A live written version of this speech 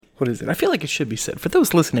what is it? I feel like it should be said for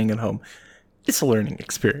those listening at home. It's a learning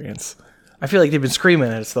experience. I feel like they've been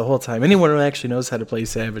screaming at us the whole time. Anyone who actually knows how to play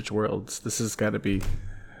Savage Worlds, this has got to be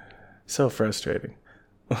so frustrating.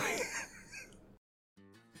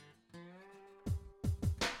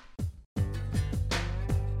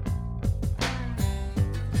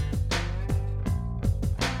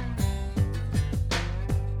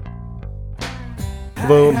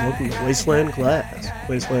 Hello and welcome to Wasteland Glass.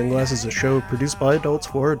 Wasteland Glass is a show produced by adults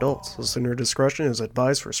for adults. Listener discretion is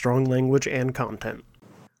advised for strong language and content.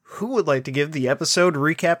 Who would like to give the episode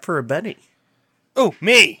recap for a Benny? Oh,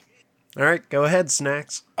 me! Alright, go ahead,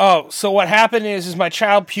 Snacks. Oh, so what happened is my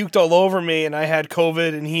child puked all over me, and I had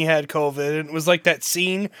COVID, and he had COVID, and it was like that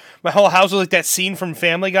scene, my whole house was like that scene from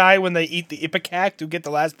Family Guy when they eat the ipecac to get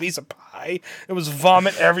the last piece of pie. It was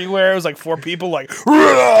vomit everywhere. It was like 4 people like,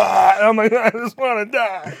 "Rah!" And I'm like, I just want to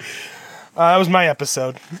die. That was my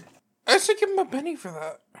episode. I should give him a penny for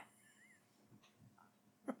that.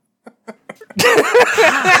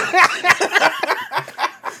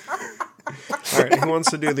 Alright, who wants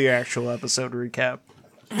to do the actual episode recap?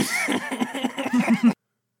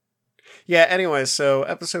 Yeah, anyway, so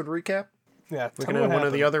episode recap. Yeah, Looking at one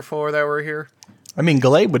of the other 4 that were here. I mean,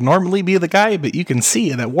 Galay would normally be the guy, but you can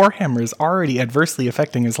see that Warhammer is already adversely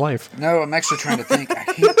affecting his life. No, I'm actually trying to think. I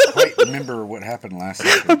can't quite remember what happened last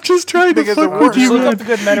time. I'm just trying to fuck with you, Look man. up the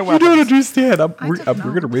good meta You weapons. don't understand. We're took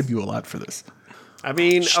going to rib you a lot for this. I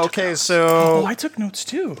mean, okay, Oh, so I took notes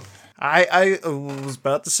too. I was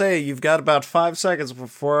about to say, you've got about 5 seconds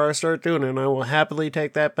before I start doing it, and I will happily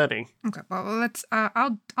take that penny. Okay, well, let's.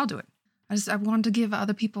 I'll do it. I wanted to give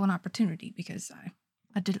other people an opportunity because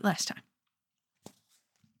I did it last time.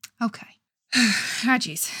 Okay.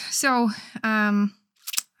 Jeez. So, I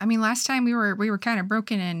mean, last time we were kind of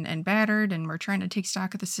broken and battered, and we're trying to take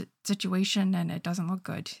stock of the situation, and it doesn't look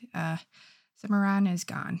good. Cimarron is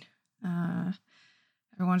gone.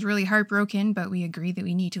 Everyone's really heartbroken, but we agree that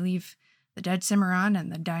we need to leave the dead Cimarron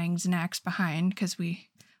and the dying Znax behind because we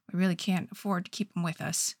really can't afford to keep them with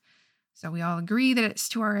us. So we all agree that it's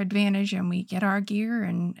to our advantage, and we get our gear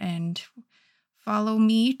and follow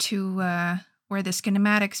me to where the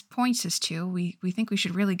schematics points us to. We think we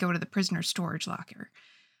should really go to the prisoner storage locker.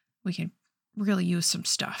 We could really use some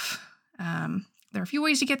stuff. There are a few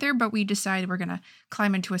ways to get there, but we decided we're going to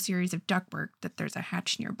climb into a series of ductwork that there's a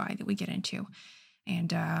hatch nearby that we get into.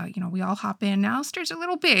 And, we all hop in. Alistair's a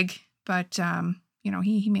little big, but,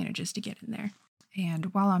 he manages to get in there.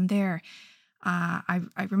 And while I'm there, I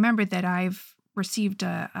remembered that I've received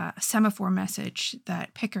a semaphore message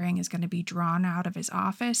that Pickering is going to be drawn out of his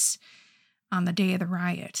office on the day of the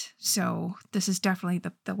riot. So this is definitely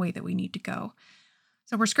the way that we need to go.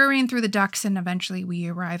 So we're scurrying through the ducts, and eventually we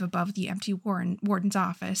arrive above the empty warden's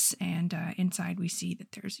office, and inside we see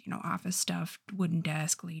that there's, office stuff, wooden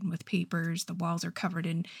desk laden with papers. The walls are covered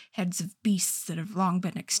in heads of beasts that have long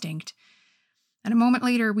been extinct. And a moment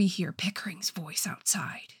later, we hear Pickering's voice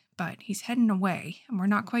outside, but he's heading away, and we're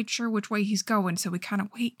not quite sure which way he's going, so we kind of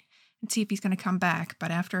wait and see if he's going to come back.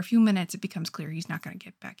 But after a few minutes, it becomes clear he's not going to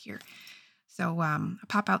get back here. So I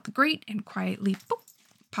pop out the grate and quietly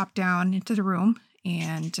pop down into the room.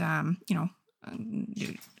 And, 2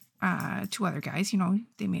 other guys,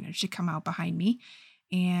 they managed to come out behind me.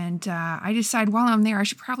 And I decide while I'm there, I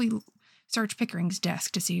should probably search Pickering's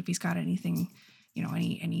desk to see if he's got anything,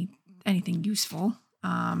 anything useful.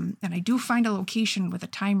 And I do find a location with a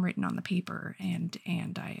time written on the paper, and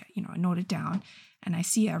I, I note it down, and I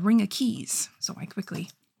see a ring of keys. So I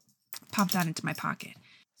quickly pop that into my pocket.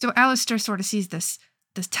 So Alistair sort of sees this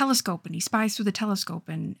telescope, and he spies through the telescope,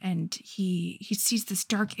 and he sees this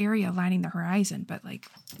dark area lining the horizon. But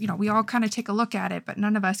we all kind of take a look at it, but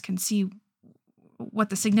none of us can see what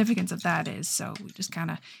the significance of that is. So we just kind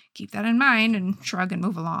of keep that in mind and shrug and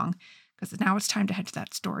move along, because now it's time to head to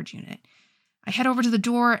that storage unit. I head over to the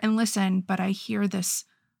door and listen, but I hear this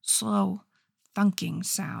slow thunking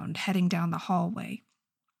sound heading down the hallway.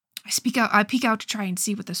 I peek out to try and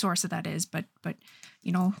see what the source of that is, but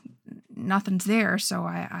nothing's there. So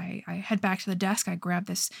I head back to the desk. I grab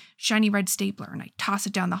this shiny red stapler and I toss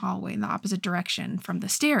it down the hallway in the opposite direction from the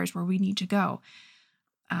stairs where we need to go.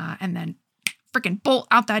 And then freaking bolt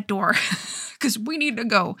out that door because we need to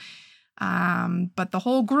go. But the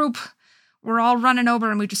whole group, we're all running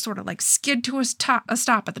over, and we just sort of skid to a stop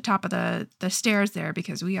at the top of the stairs there,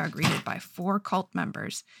 because we are greeted by 4 cult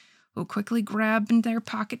members who quickly grab in their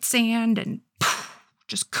pocket sand and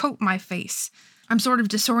just coat my face. I'm sort of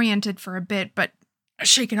disoriented for a bit, but I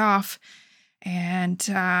shake it off, and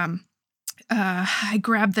I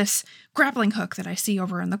grab this grappling hook that I see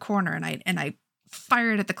over in the corner, and I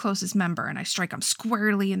fire it at the closest member, and I strike him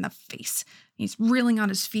squarely in the face. He's reeling on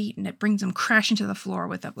his feet, and it brings him crashing to the floor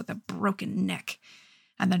with a broken neck.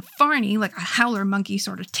 And then Farney, like a howler monkey,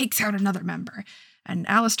 sort of takes out another member. And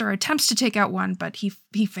Alistair attempts to take out one, but he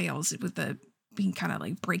fails with he kind of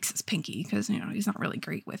like breaks his pinky because, he's not really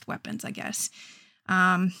great with weapons, I guess.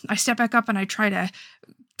 I step back up and I try to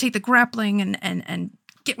take the grappling and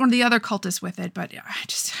get one of the other cultists with it, but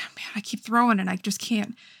I keep throwing and I just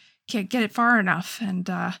can't get it far enough. And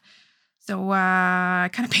so I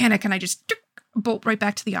kind of panic and I just bolt right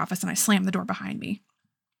back to the office and I slam the door behind me.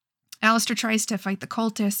 Alistair tries to fight the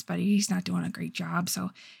cultist, but he's not doing a great job. So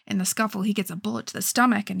in the scuffle, he gets a bullet to the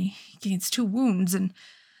stomach and he gains 2 wounds. And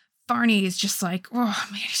Farney is just like, oh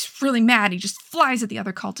man, he's really mad. He just flies at the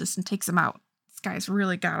other cultist and takes him out. This guy's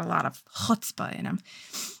really got a lot of chutzpah in him.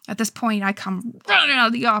 At this point, I come running out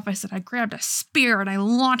of the office and I grabbed a spear and I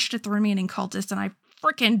launched at the remaining cultist and I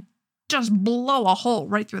freaking just blow a hole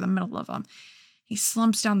right through the middle of him. He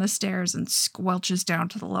slumps down the stairs and squelches down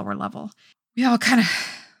to the lower level. We all kind of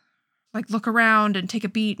look around and take a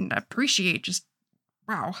beat and appreciate just,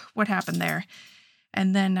 wow, what happened there.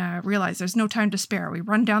 And then realize there's no time to spare. We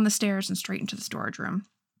run down the stairs and straight into the storage room.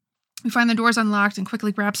 We find the doors unlocked and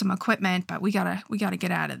quickly grab some equipment, but we gotta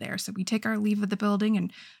get out of there. So we take our leave of the building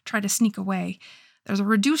and try to sneak away. There's a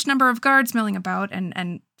reduced number of guards milling about,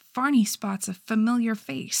 and Farney spots a familiar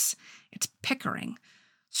face. It's Pickering,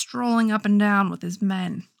 strolling up and down with his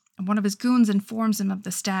men. And one of his goons informs him of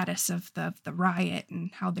the status of the riot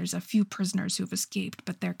and how there's a few prisoners who've escaped,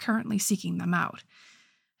 but they're currently seeking them out.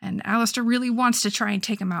 And Alistair really wants to try and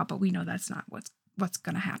take him out, but we know that's not what's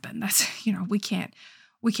going to happen. That's, we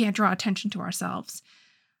can't draw attention to ourselves.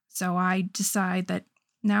 So I decide that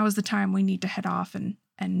now is the time we need to head off and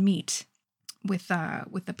meet with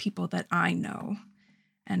the people that I know.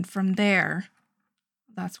 And from there,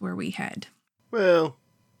 that's where we head. Well,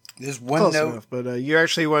 there's one close note. enough, but you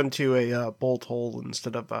actually went to a bolt hole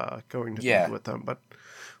instead of going to meet with them. But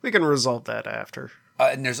we can resolve that after.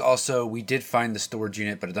 And there's also, we did find the storage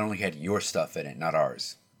unit, but it only had your stuff in it, not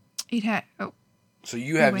ours. It had, So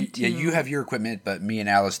you have you have your equipment, but me and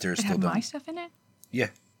Alistair still don't. It had my stuff in it? Yeah.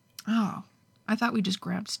 Oh, I thought we just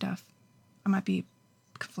grabbed stuff. I might be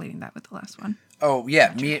conflating that with the last one. Oh,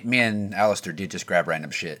 yeah, me and Alistair did just grab random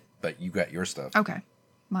shit, but you got your stuff. Okay.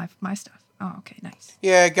 My stuff. Oh, okay, nice.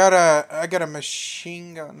 Yeah, I got a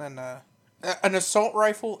machine gun and an assault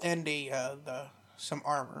rifle and some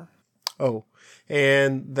armor. Oh,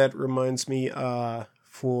 and that reminds me,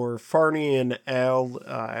 for Farney and Al,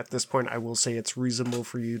 at this point, I will say it's reasonable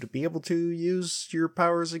for you to be able to use your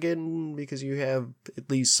powers again, because you have at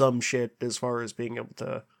least some shit as far as being able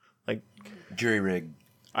to, Jury rig.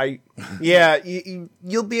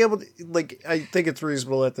 You'll be able to, I think it's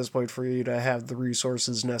reasonable at this point for you to have the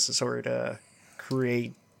resources necessary to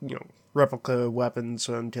create, replica weapons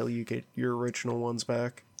until you get your original ones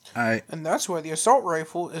back. And that's why the assault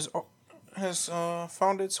rifle has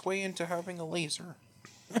found its way into having a laser.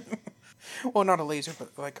 Well, not a laser,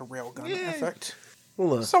 but like a railgun effect.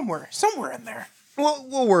 Well, somewhere in there.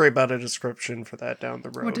 We'll worry about a description for that down the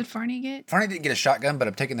road. What did Farney get? Farney didn't get a shotgun, but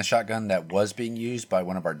I'm taking the shotgun that was being used by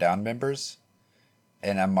one of our down members,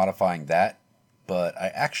 and I'm modifying that. But I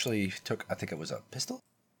actually took, I think it was a pistol?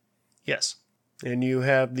 Yes. And you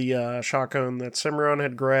have the shotgun that Cimarron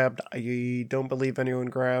had grabbed. I don't believe anyone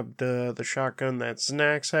grabbed the shotgun that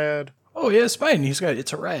Znax had. Oh, yeah, it's fine.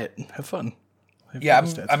 It's a riot. Have fun. Yeah,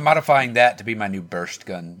 I'm modifying that to be my new burst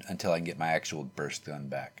gun until I can get my actual burst gun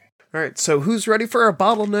back. All right, so who's ready for a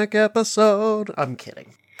bottleneck episode? I'm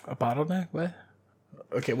kidding. A bottleneck? What?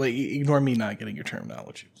 Okay, well, ignore me not getting your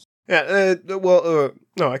terminology. Yeah, no,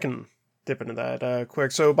 I can dip into that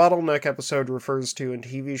quick. So bottleneck episode refers to in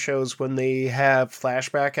TV shows when they have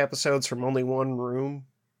flashback episodes from only one room,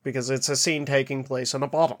 because it's a scene taking place on a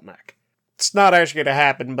bottleneck. It's not actually going to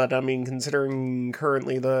happen, but I mean, considering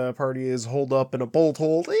currently the party is holed up in a bolt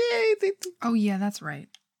hole. Oh, yeah, that's right.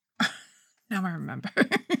 Now I remember.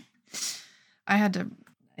 I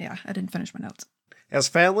didn't finish my notes. As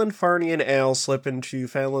Fallon, Farney, and Al slip into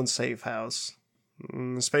Fallon's safe house.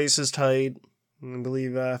 The space is tight. I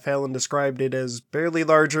believe Fallon described it as barely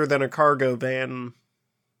larger than a cargo van,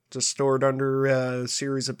 just stored under a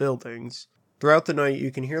series of buildings. Throughout the night, you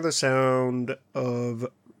can hear the sound of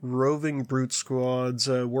roving brute squads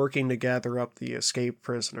working to gather up the escaped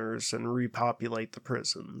prisoners and repopulate the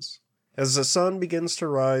prisons. As the sun begins to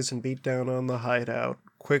rise and beat down on the hideout,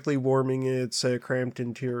 quickly warming its cramped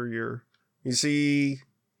interior, you see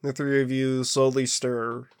the three of you slowly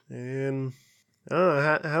stir. And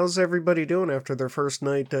how's everybody doing after their first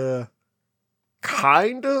night?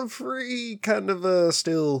 Kind of free, kind of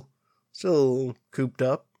still Still cooped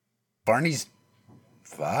up. Barney's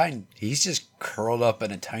fine. He's just curled up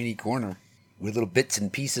in a tiny corner with little bits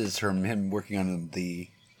and pieces from him working on the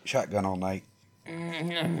shotgun all night.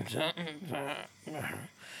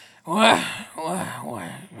 What,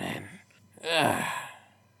 man?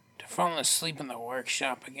 To fall asleep in the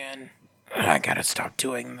workshop again. I gotta stop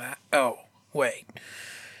doing that. Oh, wait.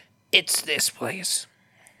 It's this place.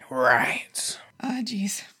 Right.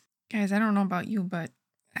 Jeez. Guys, I don't know about you, but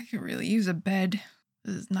I could really use a bed.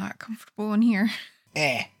 This is not comfortable in here.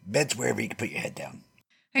 Bed's wherever you can put your head down.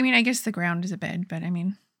 I mean, I guess the ground is a bed, but I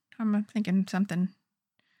mean, I'm thinking something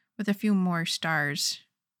with a few more stars.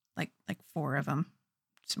 Like 4 of them.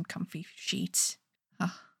 Some comfy sheets.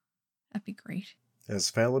 Oh, that'd be great. As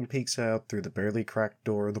Fallon peeks out through the barely cracked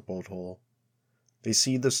door of the bolt hole, they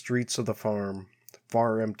see the streets of the farm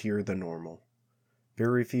far emptier than normal.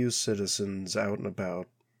 Very few citizens out and about,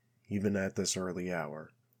 even at this early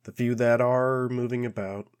hour. The few that are moving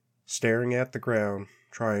about, staring at the ground,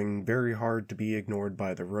 trying very hard to be ignored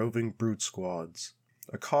by the roving brute squads,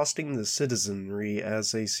 accosting the citizenry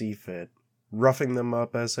as they see fit, roughing them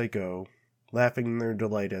up as they go, laughing their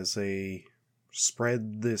delight as they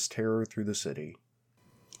spread this terror through the city.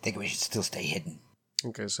 I think we should still stay hidden.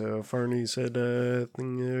 Okay, so Farney said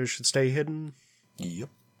should stay hidden. Yep.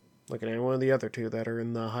 Looking at one of the other 2 that are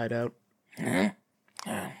in the hideout.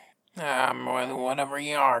 Whatever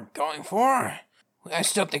you are going for. I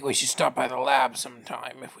still think we should stop by the lab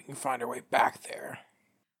sometime if we can find our way back there.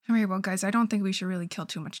 All right, well, guys, I don't think we should really kill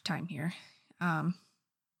too much time here.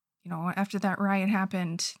 After that riot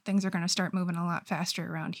happened, things are going to start moving a lot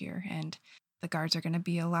faster around here, and the guards are going to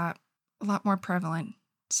be a lot more prevalent.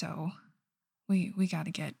 So we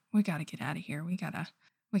gotta get out of here. We gotta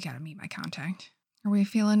meet my contact. Are we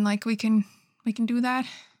feeling like we can do that?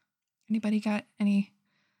 Anybody got any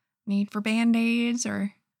need for band-aids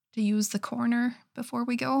or to use the corner before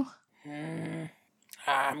we go?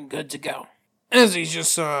 I'm good to go. As he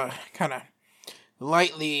just kind of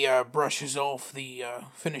lightly brushes off the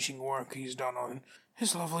finishing work he's done on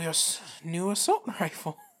his loveliest new assault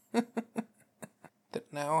rifle.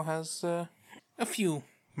 That now has a few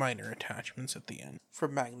minor attachments at the end for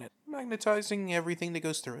magnetizing everything that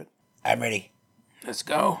goes through it. I'm ready. Let's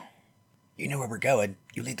go. You know where we're going.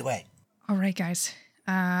 You lead the way. All right, guys.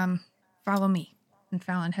 Follow me. And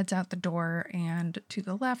Fallon heads out the door and to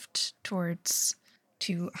the left towards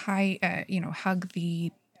to hug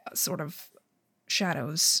the sort of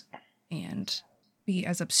shadows and be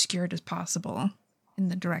as obscured as possible in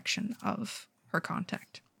the direction of her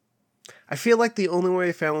contact. I feel like the only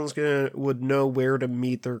way Fallon's would know where to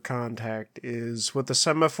meet their contact is with the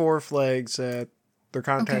semaphore flags that their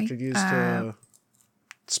contact had used to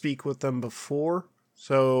speak with them before.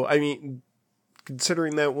 So, I mean,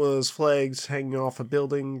 considering that was flags hanging off a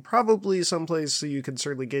building, probably someplace that you can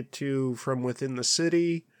certainly get to from within the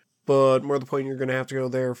city, but more the point, you're going to have to go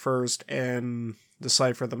there first and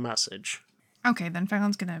decipher the message. Okay, then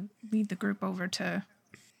Fallon's going to lead the group over to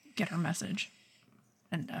get her message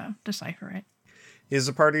and decipher it. Is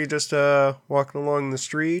the party just walking along the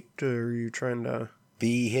street, or are you trying to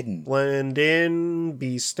Be hidden. blend in,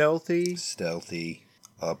 be stealthy? Stealthy.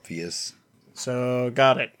 Obvious. So,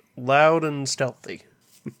 got it. Loud and stealthy.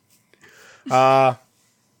 Oh,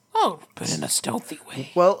 but in a stealthy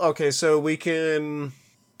way. Well, okay, so we can,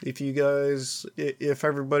 if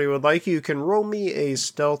everybody would like, you can roll me a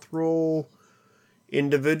stealth roll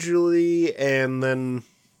individually, and then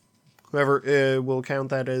whoever will count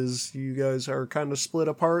that as you guys are kind of split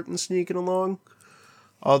apart and sneaking along.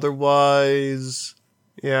 Otherwise,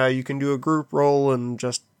 yeah, you can do a group roll and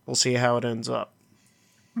just, we'll see how it ends up.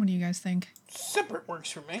 What do you guys think? Separate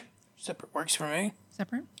works for me. Separate?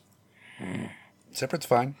 Separate's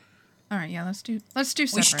fine. All right, yeah, let's do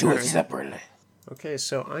separate. We should do it separately. Okay,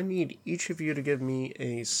 so I need each of you to give me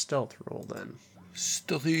a stealth roll then.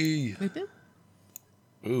 Stealthy. Boop, boop.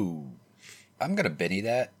 Ooh. I'm gonna Benny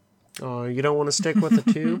that. Oh, you don't want to stick with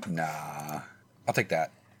the 2? Nah. I'll take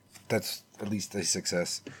that. That's at least a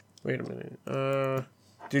success. Wait a minute.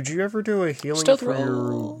 Did you ever do a healing Stealth for your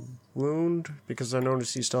roll. wound? Because I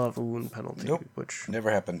noticed you still have a wound penalty. Nope. Which Never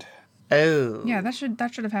happened. oh Yeah, that should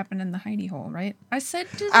have happened in the hidey hole, right? I said,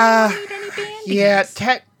 does anyone need any band-aids?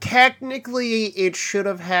 yeah. Technically, it should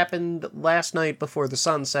have happened last night before the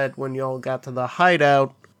sunset when y'all got to the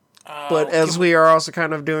hideout. But as we are also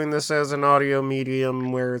kind of doing this as an audio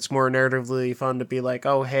medium where it's more narratively fun to be like,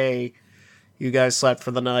 oh hey, you guys slept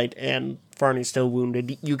for the night and Farney's still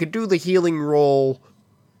wounded. You could do the healing roll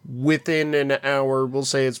within an hour. We'll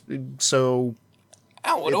say it's so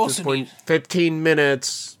I would at this also point need 15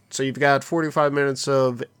 minutes. So you've got 45 minutes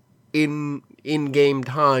of in in-game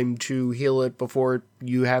time to heal it before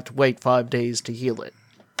you have to wait 5 days to heal it.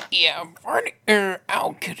 Yeah,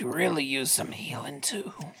 Al could really use some healing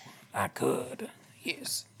too. I could.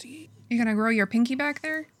 Yes, indeed. You gonna grow your pinky back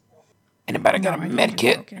there? Anybody got a I think med you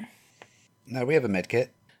kit? will, okay. No, we have a med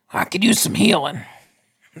kit. I could use some healing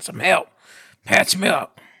and some help. Patch me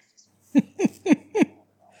up.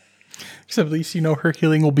 Except at least you know her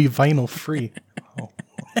healing will be vinyl free.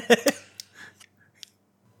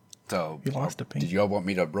 So, You lost a pink. did you all want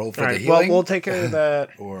me to roll for All the right, well, healing? we'll take care of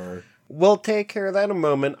that. Or We'll take care of that in a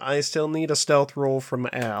moment. I still need a stealth roll from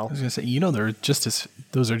I Al. was gonna say, you know,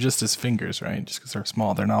 those are just his fingers, right? Just because they're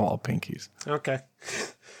small, they're not all pinkies. Okay.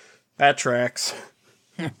 That tracks.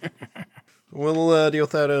 We'll deal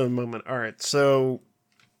with that in a moment. All right, so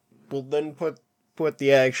we'll then put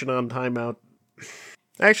the action on timeout.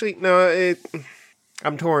 Actually, no,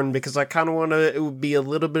 I'm torn because I kind of want to. It would be a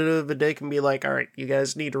little bit of a dick and be like, all right, you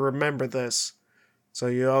guys need to remember this. So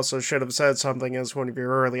you also should have said something as one of your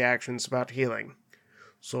early actions about healing.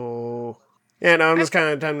 So, yeah, no, I'm just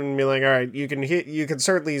kind of tempted to be like, all right, you can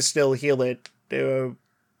certainly still heal it. We're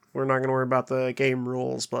not going to worry about the game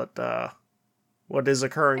rules, but what is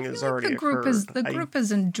occurring is already occurred. The group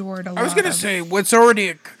has endured a lot. I was gonna of, say what's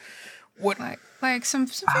already what like some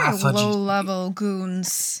very low level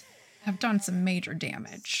goons have done some major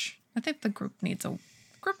damage. I think the group needs a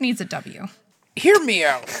W. Hear me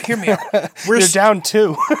out. Hear me out. We're down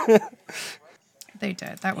 2. They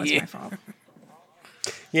did. That was my fault.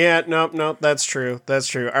 Yeah, no, that's true. That's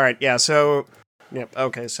true. All right, yeah, so, yep,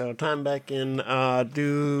 okay, so time back in,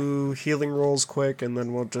 do healing rolls quick, and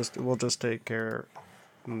then we'll just take care,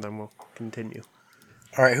 and then we'll continue.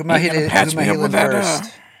 all right, who am I You're gonna healing? patch Who am I me up healing with that,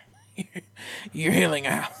 first? You're healing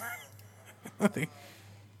out.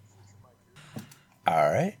 All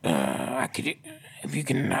right. I could, if you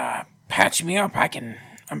can patch me up,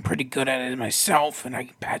 I'm pretty good at it myself, and I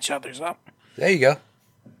can patch others up. There you go.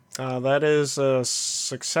 That is a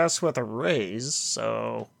success with a raise,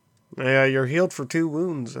 so, yeah, you're healed for 2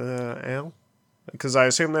 wounds, Al. Because I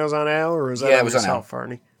assume that was on Al, or is that Yeah, on it was on yourself,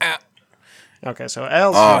 Farney? Al. Okay, so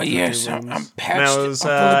Al's Oh, healed for yes, 2 wounds. I'm patched. Now I'm is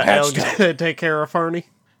fully Al patched up. gonna take care of Farney?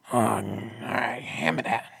 All right, hammer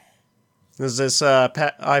that. Is this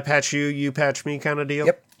I patch you, you patch me kind of deal?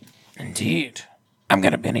 Yep. Indeed. I'm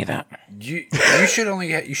gonna Benny that. You you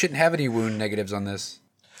shouldn't have any wound negatives on this.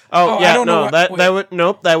 Oh, I yeah, don't know no,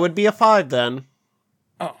 what- that would be a 5 then.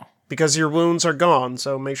 Oh, Because your wounds are gone,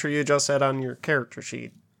 so make sure you adjust that on your character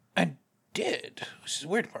sheet. I did, which is the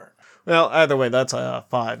weird part. Well, either way, that's a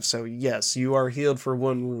 5, so yes, you are healed for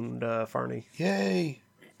 1 wound, Farney. Yay.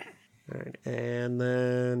 Alright, and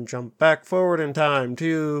then jump back forward in time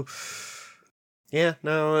to... Yeah,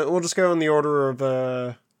 no, we'll just go in the order of,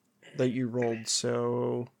 that you rolled,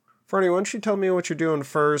 so... Farney, why don't you tell me what you're doing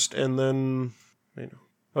first, and then...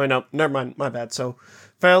 Oh, wait, no, never mind, my bad. So,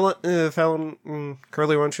 Curly,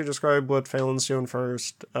 why don't you describe what Phelan's doing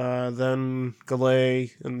first, then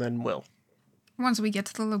Galay, and then Will. Once we get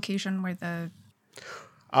to the location where the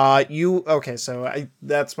Okay, so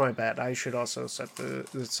that's my bad. I should also set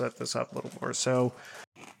this up a little more. So,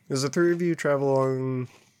 as the 3 of you travel along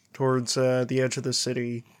towards the edge of the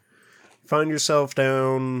city, find yourself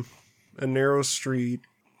down a narrow street.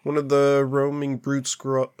 One of the roaming brute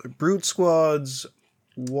squads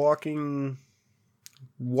walking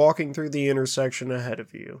through the intersection ahead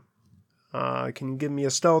of you. Can you give me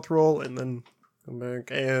a stealth roll and then come back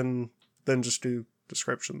and then just do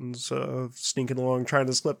descriptions of sneaking along, trying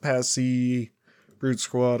to slip past the brute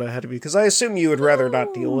squad ahead of you? Because I assume you would rather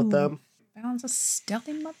not deal with them. Fallon's a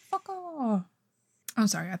stealthy motherfucker. Oh,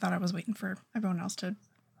 sorry. I thought I was waiting for everyone else to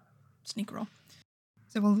sneak roll.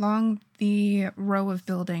 So along the row of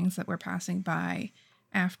buildings that we're passing by,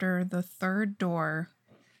 after the 3rd door,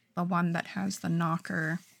 the one that has the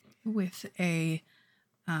knocker with a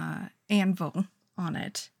anvil on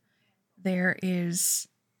it, there is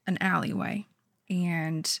an alleyway.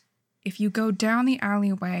 And if you go down the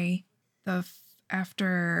alleyway,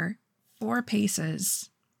 after 4 paces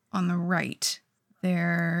on the right,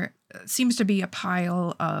 there seems to be a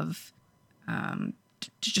pile of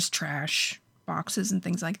just trash, boxes and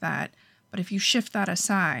things like that. But if you shift that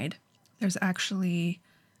aside, there's actually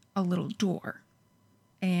a little door.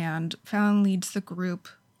 And Fallon leads the group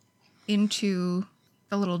into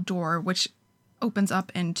the little door, which opens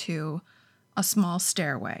up into a small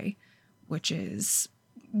stairway, which is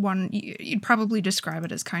one, you'd probably describe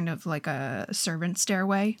it as kind of like a servant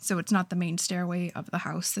stairway. So it's not the main stairway of the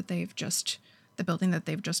house that the building that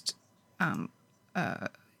they've just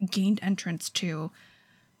gained entrance to,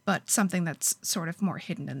 but something that's sort of more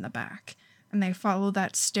hidden in the back. And they follow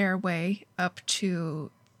that stairway up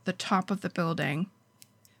to the top of the building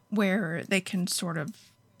where they can sort of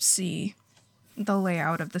see the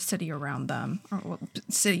layout of the city around them. Or, well,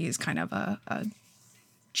 city is kind of a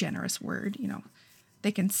generous word, you know.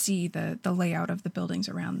 They can see the layout of the buildings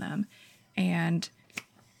around them. And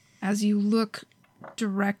as you look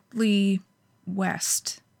directly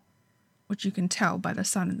west, which you can tell by the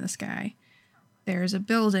sun in the sky, there's a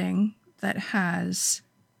building that has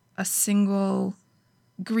a single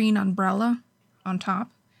green umbrella on top.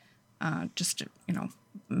 Just, you know,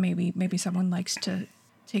 maybe someone likes to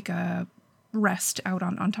take a rest out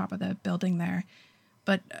on top of the building there.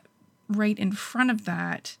 But right in front of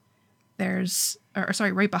that,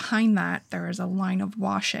 right behind that, there is a line of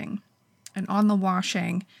washing. And on the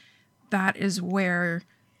washing, that is where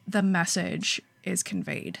the message is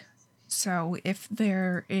conveyed. So if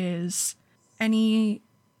there is any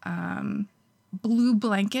blue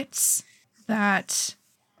blankets, that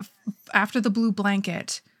after the blue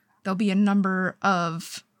blanket, there'll be a number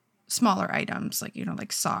of smaller items, like, you know,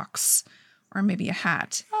 like socks or maybe a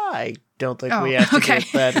hat. I don't think we have to get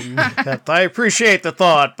that in depth. I appreciate the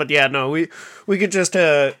thought, but yeah, no, we could just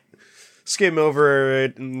skim over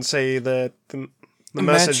it and say that the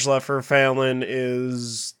message left for Fallon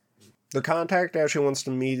is the contact actually wants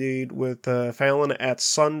to meet with Fallon at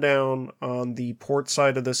sundown on the port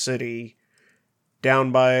side of the city,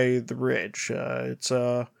 down by the ridge. It's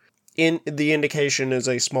the indication is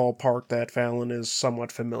a small park that Fallon is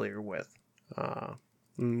somewhat familiar with.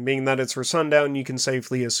 Being that it's for sundown, you can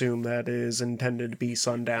safely assume that it is intended to be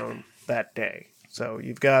sundown that day. So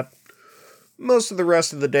you've got most of the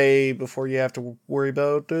rest of the day before you have to worry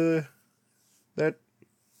about that.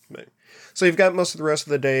 So you've got most of the rest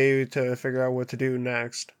of the day to figure out what to do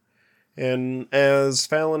next. And as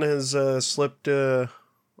Fallon has slipped into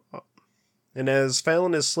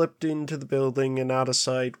the building and out of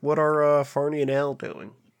sight, what are Farney and Al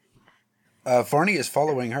doing? Farney is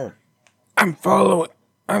following her. I'm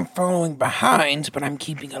following behind, but I'm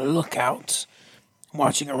keeping a lookout,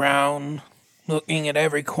 watching around, looking at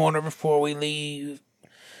every corner before we leave.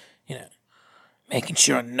 You know, making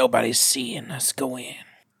sure nobody's seeing us go in.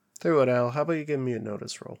 Tell you what, Al, how about you give me a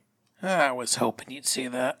notice roll? I was hoping you'd say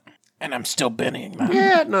that, and I'm still binning that.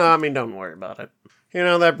 Yeah, no, I mean, don't worry about it. You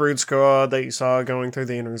know, that brute squad that you saw going through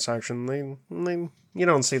the intersection, they you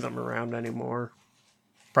don't see them around anymore.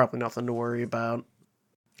 Probably nothing to worry about.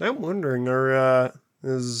 I'm wondering,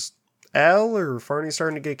 is Al or Farney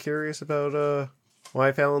starting to get curious about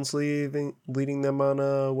why Fallon's leading them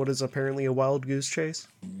on what is apparently a wild goose chase?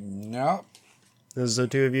 No. As the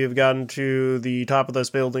two of you have gotten to the top of this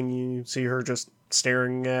building, you see her just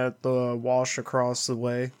staring at the wash across the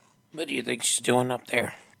way. What do you think she's doing up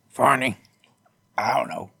there, Farney? I don't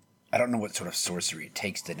know. I don't know what sort of sorcery it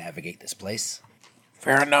takes to navigate this place.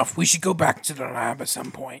 Fair enough. We should go back to the lab at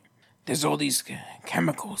some point. There's all these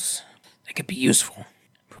chemicals that could be useful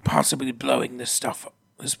for possibly blowing this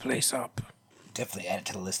place up. Definitely add it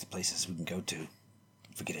to the list of places we can go to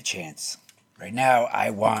if we get a chance. Right now,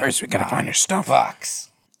 I want First, we gotta find her stuff.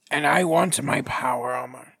 box. And I want my power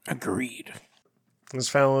armor. Agreed. As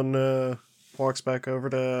Fallon walks back over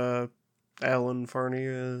to Al and Farney,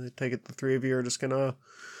 I take it the three of you are just gonna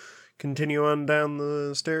continue on down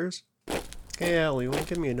the stairs? Hey, Al, you want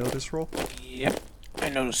to give me a notice roll? Yep. I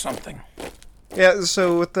noticed something. Yeah,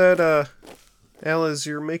 so with that, Al, as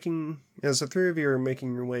the three of you are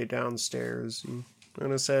making your way downstairs, you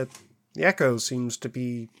notice that the echo seems to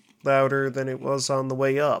be louder than it was on the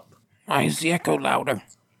way up. Why is the echo louder?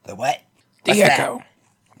 The what? The What's echo. That?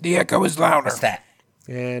 The echo is louder. What's that?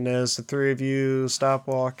 And as the three of you stop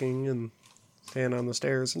walking and stand on the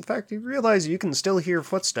stairs, in fact, you realize you can still hear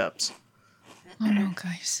footsteps. Oh no,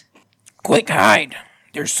 guys. Quick, hide.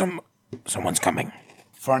 There's someone's coming.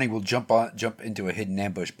 Farney will jump into a hidden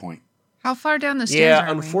ambush point. How far down the stairs Yeah,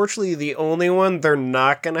 are we? unfortunately, the only one they're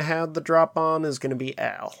not going to have the drop on is going to be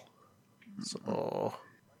Al. So...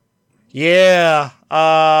 yeah,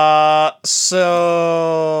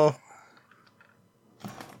 so...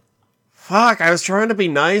 fuck, I was trying to be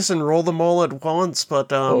nice and roll them all at once,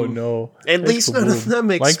 but, Oh no. at least none of them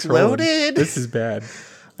Mike's rolling. exploded. This is bad. This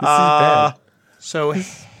is bad. So, I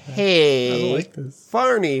hey, don't like this.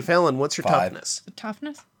 Farney, Fallon, what's your 5. toughness? The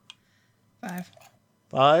toughness? 5.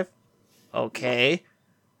 5? Okay.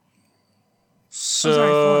 sorry,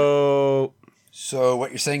 So... So what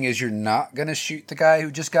you're saying is you're not going to shoot the guy who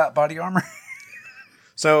just got body armor?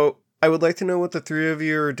 So, I would like to know what the three of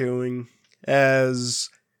you are doing as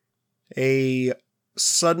a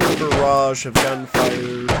sudden barrage of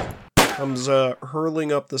gunfire comes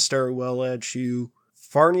hurling up the stairwell at you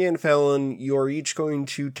Farney and Fallon, you are each going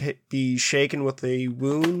to be shaken with a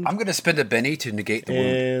wound. I'm going to spend a Benny to negate the wound.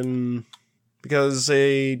 And because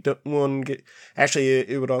they don't want to get... Actually,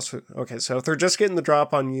 it would also... Okay, so if they're just getting the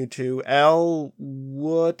drop on you two, Al,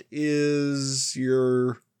 what is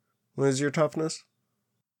your toughness?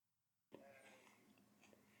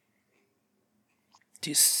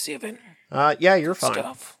 D7. Yeah, you're fine.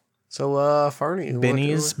 Stuff. So, Farney,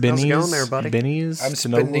 Benny's, how's it going there, buddy? Benny's. I'm to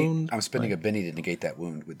no spending wound. a Benny to negate that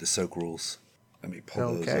wound with the soak rules. Let me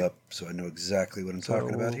pull those Okay. up so I know exactly what I'm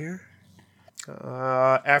talking about here.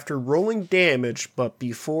 After rolling damage, but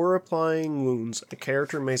before applying wounds, a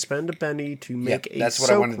character may spend a Benny to make a that's what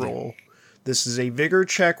I soak wanted to do. roll. This is a vigor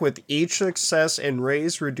check with each success and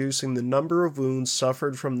raise, reducing the number of wounds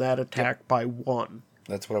suffered from that attack by 1.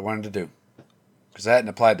 That's what I wanted to do. Because I hadn't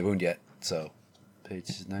applied the wound yet. So, page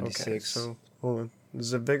 96. Okay, so hold on. This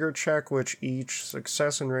is a vigor check which each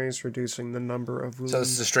success and raise, reducing the number of wounds. So this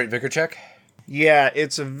is a straight vigor check? Yeah,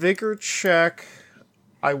 it's a vigor check.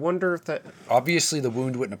 I wonder if that... Obviously, the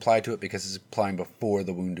wound wouldn't apply to it because it's applying before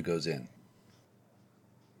the wound goes in.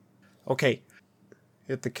 Okay.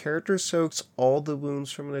 If the character soaks all the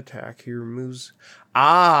wounds from an attack, he removes...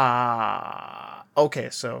 Okay,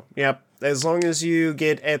 so, yep. As long as you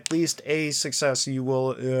get at least a success, you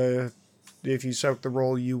will... if you soak the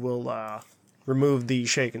roll, you will remove the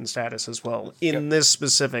shaken status as well. In this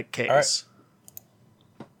specific case. All right.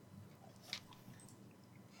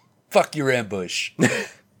 Fuck your ambush.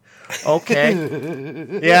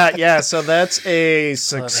 Okay. Yeah, so that's a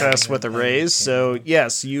success with a raise. So,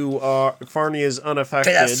 yes, Farney is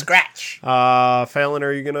unaffected. Scratch. Fallon,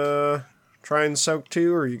 are you gonna try and soak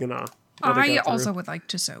too, or are you gonna... let it I go through? also would like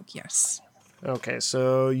to soak, yes. Okay,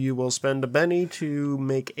 so you will spend a Benny to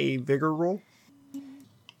make a vigor roll.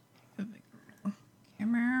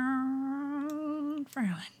 Come on,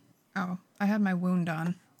 Farley. Oh, I had my wound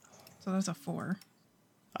on. So that's a 4.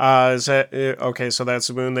 Is that... okay, so that's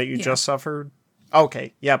the wound that you just suffered?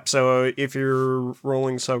 Okay, yep, so if you're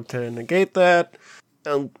rolling soak to negate that,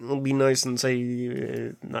 I'll be nice and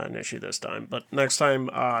say not an issue this time, but next time,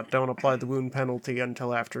 don't apply the wound penalty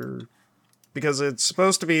until after... Because it's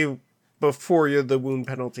supposed to be before the wound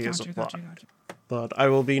penalty is applied. Gotcha. But I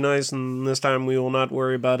will be nice, and this time we will not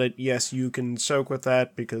worry about it. Yes, you can soak with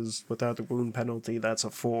that, because without the wound penalty, that's a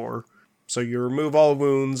 4. So you remove all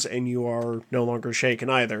wounds, and you are no longer shaken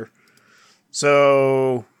either.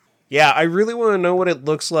 So, yeah, I really want to know what it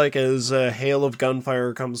looks like as a hail of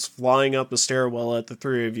gunfire comes flying up the stairwell at the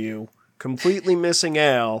three of you, completely missing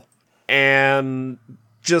Al, and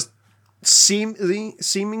just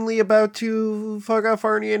seemingly about to fuck off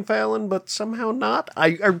Arnie and Fallon, but somehow not.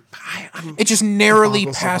 I'm It just narrowly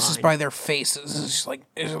boggles the passes mind. by their faces.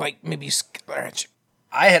 It's like maybe scratch.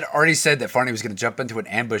 I had already said that Farney was going to jump into an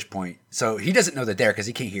ambush point, so he doesn't know they're there because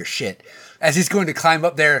he can't hear shit. As he's going to climb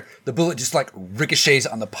up there, the bullet just like ricochets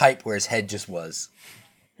on the pipe where his head just was.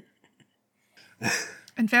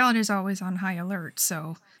 And Fallon is always on high alert,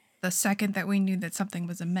 so the second that we knew that something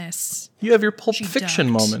was amiss, You have your Pulp She Fiction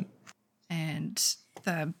ducked. moment. and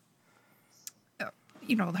her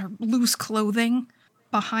loose clothing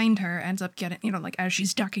behind her ends up getting, like as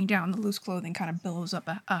she's ducking down, the loose clothing kind of billows up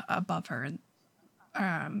above her,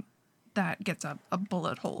 and that gets a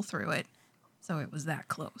bullet hole through it. So it was that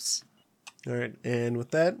close. All right, and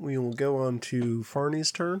with that, we will go on to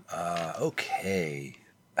Farney's turn. Okay.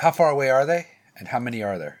 How far away are they? And how many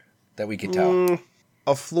are there that we can tell?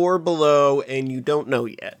 A floor below, and you don't know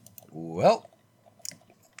yet. Well,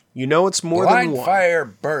 You know it's more blind than one. fire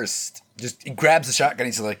burst. Just he grabs the shotgun.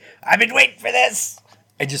 He's like, "I've been waiting for this,"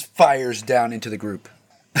 and just fires down into the group.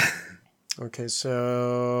 Okay,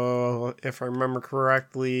 so if I remember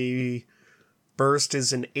correctly, burst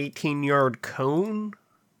is an 18-yard cone.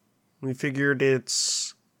 We figured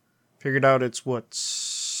out it's what,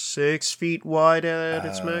 6 feet wide at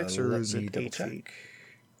its max, or Let is me it double 8 check. feet?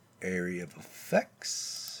 Area of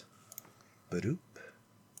effects. Badoop.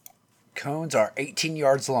 Cones are 18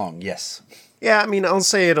 yards long. Yes. Yeah, I mean, I'll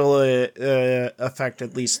say it'll affect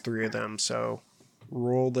at least 3 of them. So,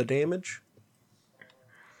 roll the damage.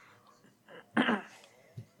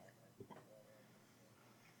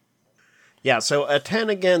 Yeah, so a 10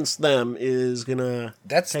 against them is gonna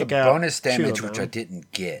That's the take out bonus 2 of damage, which I them.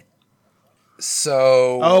 didn't get.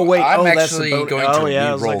 So Oh wait, I'm that's the actually bonus. going Oh to yeah,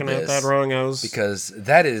 I was re-roll looking at this that wrong. I was because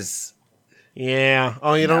that is yeah.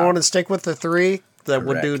 Oh, you don't No. want to stick with the 3 that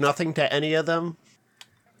would do Correct. nothing to any of them.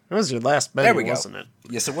 That was your last Benny, there we go. wasn't it?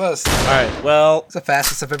 Yes, it was. All right. Well, It's the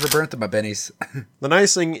fastest I've ever burnt in my bennies. the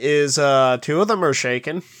nice thing is 2 of them are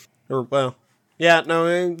shaken. Or well, yeah.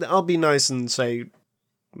 No, I'll be nice and say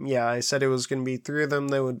Yeah, I said it was going to be 3 of them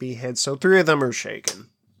that would be hit, so 3 of them are shaken.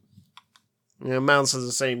 It amounts to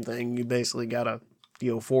the same thing. You basically got to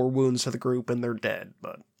deal 4 wounds to the group and they're dead,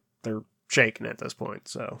 but they're shaken at this point,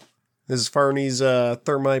 so. As Farney's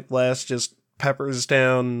thermite blast just peppers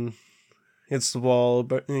down, hits the wall,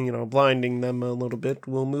 but blinding them a little bit,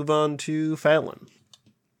 we'll move on to Fallon.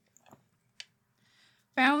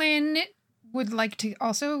 Fallon would like to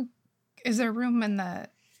also... Is there room in the...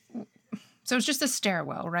 So it's just a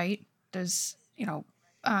stairwell, right? Does,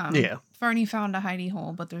 Yeah. Farney found a hidey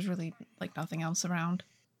hole, but there's really, nothing else around.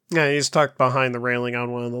 Yeah, he's tucked behind the railing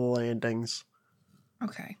on one of the landings.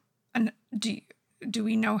 Okay. And do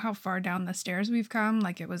we know how far down the stairs we've come?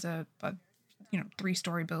 Like, it was a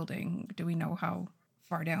 3-story building. Do we know how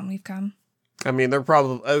far down we've come? I mean, they're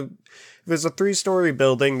probably... if it's a 3-story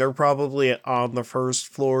building, they're probably on the 1st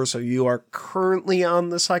floor, so you are currently on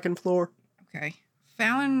the 2nd floor. Okay.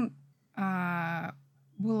 Fallon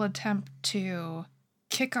will attempt to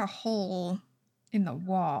kick a hole in the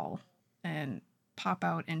wall and pop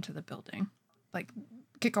out into the building. Like,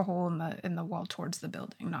 kick a hole in the wall towards the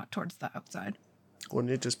building, not towards the outside.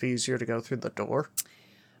 Wouldn't it just be easier to go through the door?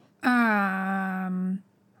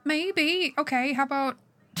 Maybe. Okay, how about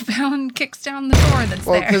Fallon kicks down the door that's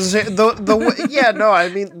there? Well, because the way, yeah, no, I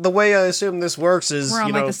mean, the way I assume this works is, We're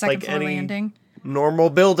on, the second floor any landing.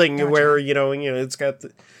 normal building Gotcha. where, it's got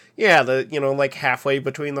halfway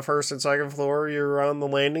between the 1st and 2nd floor, you're on the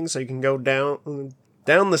landing, so you can go down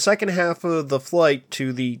the second half of the flight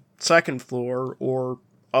to the 2nd floor, or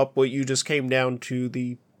up what you just came down to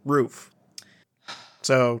the roof.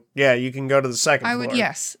 So, yeah, you can go to the 2nd floor.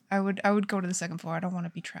 Yes, I would go to the 2nd floor. I don't want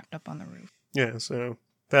to be trapped up on the roof. Yeah, so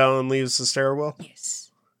Fallon leaves the stairwell?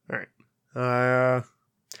 Yes. Alright. Are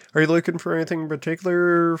you looking for anything in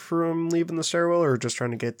particular from leaving the stairwell, or just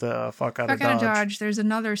trying to get the fuck out of Dodge? There's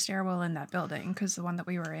another stairwell in that building, because the one that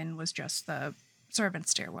we were in was just the servant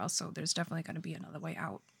stairwell, so there's definitely going to be another way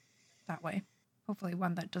out that way. Hopefully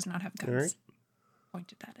one that does not have guns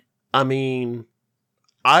pointed at it. I mean,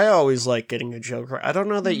 I always like getting a Joker. I don't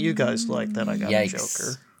know that you guys like that I got a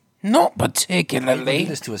Joker. Not Why you particularly. do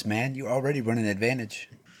this to us, man? You already run an advantage.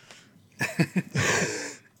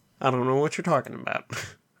 I don't know what you're talking about.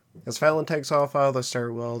 As Fallon takes off out of the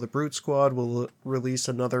stairwell, the Brute Squad will release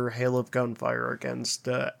another hail of gunfire against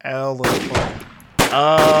Al and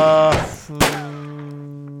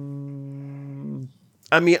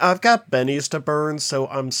I mean, I've got bennies to burn, so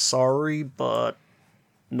I'm sorry, but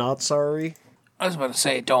not sorry. I was about to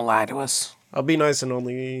say, don't lie to us. I'll be nice and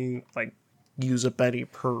only, use a Benny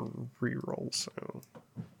per reroll, so...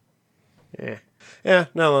 Yeah. Yeah,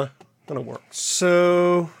 no, that'll work.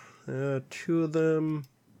 So, 2 of them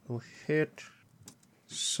will hit.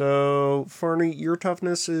 So, Farney, your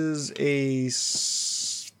toughness is a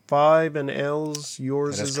 5, and Al's,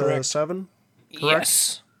 yours is a 7? Correct?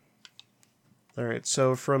 Yes. Alright,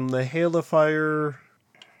 so from the hail of fire,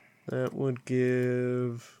 that would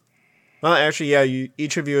give... Well, actually, yeah,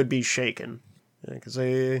 each of you would be shaken. Yeah, because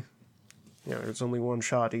there's only 1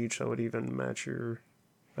 shot each that would even match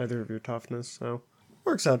either of your toughness, so...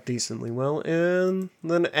 Works out decently well. And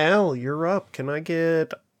then, Al, you're up. Can I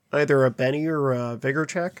get either a Benny or a Vigor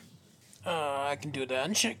check? I can do the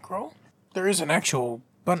uncheck roll. There is an actual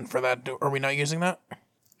button for that. Are we not using that?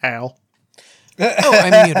 Al. Oh,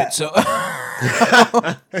 I'm muted, so...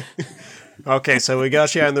 Okay, so we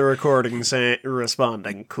got you on the recording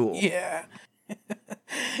responding. Cool. Yeah.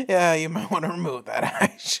 Yeah, you might want to remove that,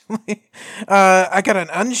 actually. I got an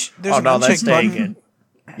there's an uncheck that's button. taken.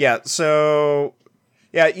 Yeah, so...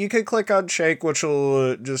 Yeah, you can click on Shake, which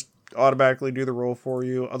will just automatically do the roll for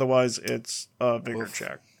you. Otherwise, it's a Vigor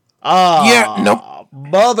check. Yeah, nope.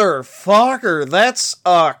 Motherfucker, that's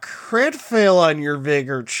a crit fail on your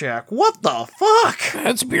Vigor check. What the fuck?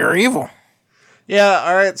 That's pure evil. Yeah,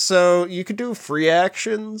 alright, so you can do free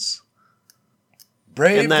actions.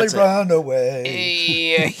 Bravely that's run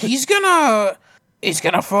away. Yeah, he's gonna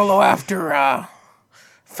follow after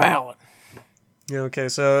Fallon. Okay,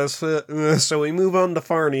 so we move on to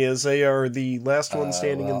Farney, as they are the last one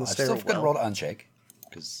standing in the I'm still stairwell. gonna roll to unshake.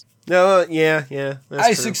 Because No, yeah, that's I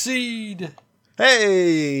true. succeed.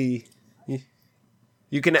 Hey!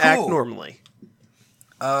 You can act normally.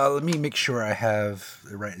 Let me make sure I have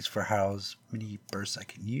the right for how many bursts I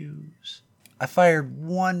can use. I fired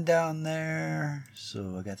 1 down there,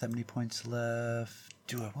 so I got that many points left.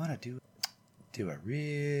 Do I want to do it? Do I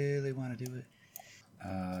really want to do it?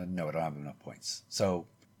 No, I don't have enough points. So,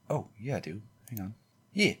 oh, yeah, I do. Hang on.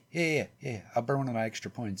 Yeah. I'll burn one of my extra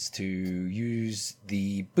points to use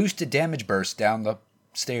the boosted damage burst down the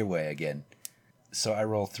stairway again. So I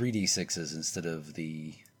roll 3d6s instead of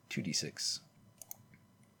the 2d6.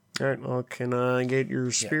 All right, well, can I get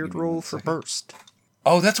your spirit give me roll one for second. burst?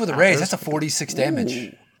 Oh, that's with the raise. That's a 46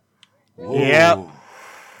 damage. Yep.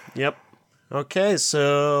 Yep. Okay,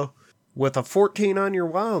 so with a 14 on your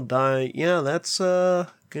wild die, yeah, that's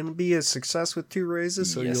gonna be a success with 2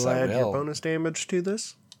 raises, so Yes, you'll I add your will. bonus damage to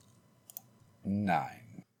this. 9.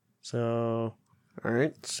 So,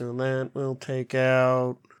 alright, so that will take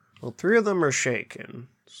out... Well, 3 of them are shaken,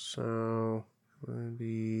 so... Would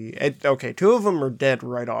be... Okay, 2 of them are dead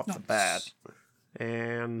right off the bat.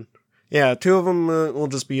 And... Yeah, 2 of them will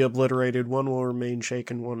just be obliterated. 1 will remain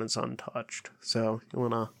shaken, 1 is untouched. So, you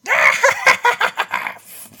wanna...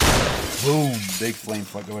 Boom! Big flame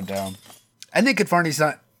flood going down. And then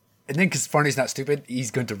because Farney's not stupid,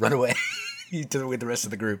 he's going to run away. He's doing it with the rest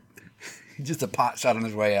of the group. Just a pot shot on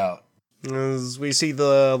his way out. As we see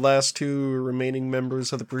the last 2 remaining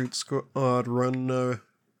members of the Brute Squad run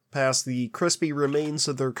past the crispy remains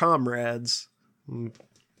of their comrades, and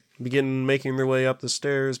begin making their way up the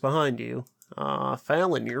stairs behind you.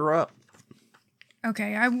 Fallon, you're up.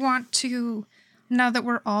 Okay, I want to, now that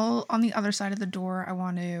we're all on the other side of the door, I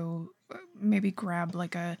want to maybe grab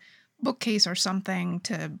like a bookcase or something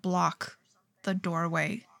to block the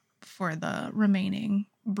doorway for the remaining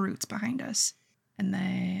brutes behind us. And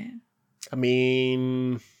then... I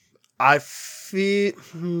mean, I feel...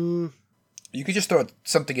 You could just throw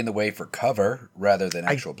something in the way for cover rather than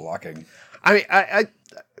actual blocking.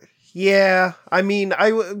 Yeah, I mean,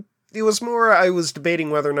 it was more I was debating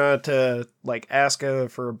whether or not to, like, ask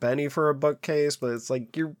for a Benny for a bookcase, but it's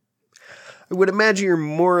like, I would imagine you're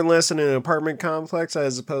more or less in an apartment complex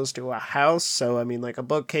as opposed to a house, so, I mean, like, a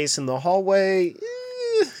bookcase in the hallway...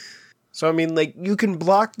 So, I mean, like, you can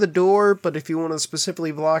block the door, but if you want to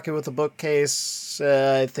specifically block it with a bookcase,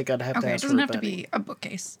 I think I'd have to Okay, ask it doesn't for a have to Benny. be a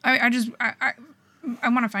bookcase. I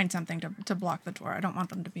want to find something to block the door. I don't want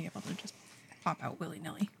them to be able to just pop out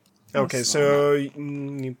willy-nilly. Okay, so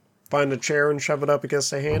you find a chair and shove it up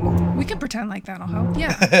against the handle? We can pretend like that'll help.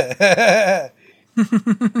 Yeah.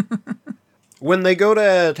 When they go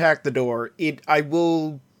to attack the door, I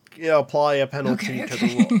will apply a penalty to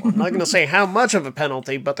the roll. I'm not going to say how much of a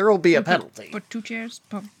penalty, but there will be a penalty. Put 2 chairs,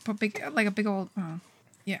 put big, like a big old,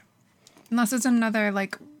 yeah. Unless it's another,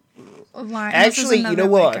 like, line. Actually, you know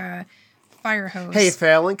what? Like, fire hose. Hey,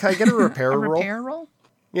 Fallon, can I get a repair a roll? repair roll?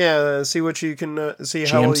 Yeah, see what you can see how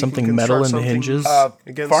Jam well you something can metal construct in the hinges.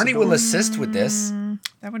 against Farney the will door. assist with this.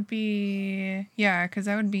 That would be, yeah, because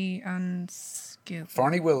that would be unskillful.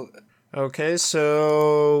 Farney will... Okay,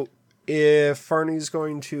 so if Farney's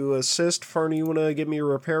going to assist, Farney, you want to give me a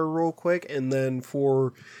repair roll quick, and then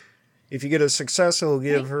if you get a success, it'll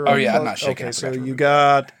give her. Oh, yeah, I'm not shaking. Okay, I so forgot to you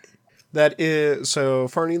got so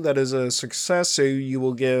Farney, that is a success. So you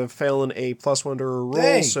will give Phelan a +1 to her roll.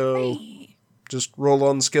 Hey. So just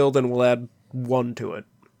roll unskilled, and we'll add 1 to it.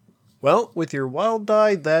 Well, with your wild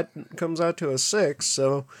die, that comes out to a 6.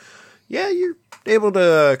 So yeah, you're able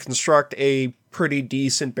to construct a pretty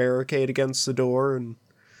decent barricade against the door, and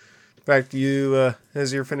in fact, you,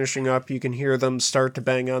 as you're finishing up, you can hear them start to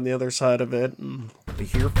bang on the other side of it, and you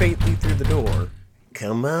hear faintly through the door,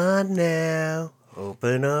 "Come on now,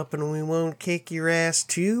 open up and we won't kick your ass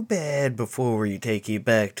too bad before we take you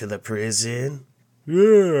back to the prison."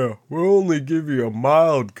 "Yeah, we'll only give you a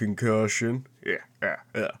mild concussion." Yeah.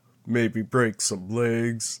 Maybe break some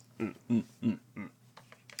legs."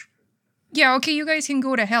 Yeah, okay, you guys can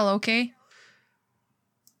go to hell, okay?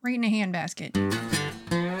 Right in a handbasket.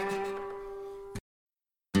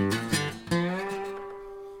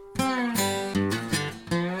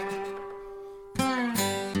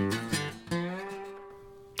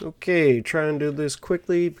 Okay, try and do this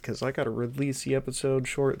quickly because I gotta release the episode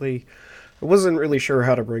shortly. I wasn't really sure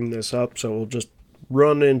how to bring this up, so we'll just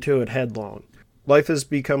run into it headlong. Life has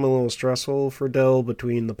become a little stressful for Dell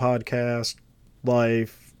between the podcast,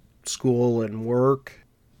 life, school, and work.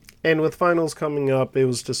 And with finals coming up, it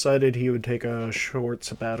was decided he would take a short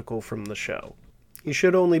sabbatical from the show. He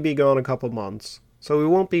should only be gone a couple months, so we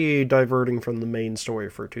won't be diverting from the main story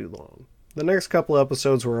for too long. The next couple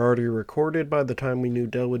episodes were already recorded by the time we knew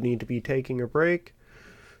Dell would need to be taking a break,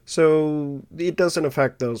 so it doesn't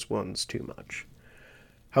affect those ones too much.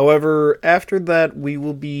 However, after that, we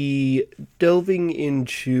will be delving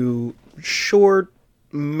into short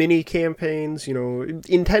mini campaigns,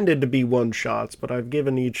 intended to be one-shots, but I've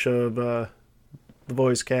given each of the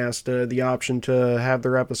voice cast the option to have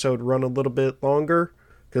their episode run a little bit longer,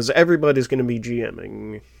 because everybody's going to be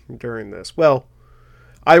GMing during this. Well,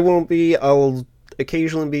 I won't be. I'll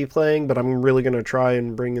occasionally be playing, but I'm really going to try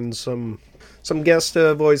and bring in some guest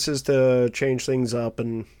voices to change things up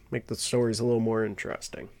and make the stories a little more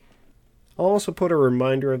interesting. I'll also put a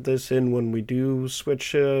reminder of this in when we do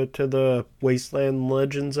switch to the Wasteland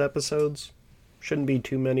Legends episodes. Shouldn't be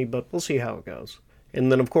too many, but we'll see how it goes.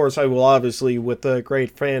 And then, of course, I will obviously, with a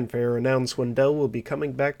great fanfare, announce when Dell will be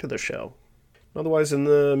coming back to the show. Otherwise, in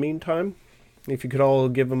the meantime, if you could all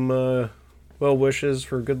give him well wishes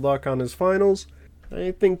for good luck on his finals,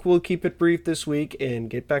 I think we'll keep it brief this week and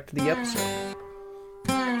get back to the episode.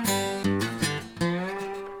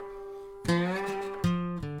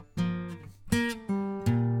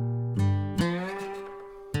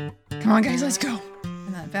 Come on, guys, let's go.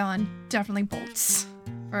 And then Valen definitely bolts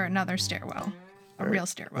for another stairwell. A real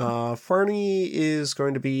stairwell. Farney is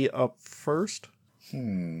going to be up first.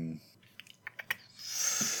 No,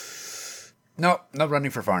 not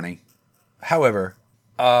running for Farney. However,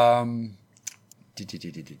 they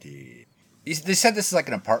said this is like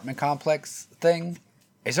an apartment complex thing.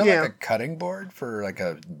 Is there like a cutting board for like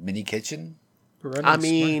a mini kitchen? I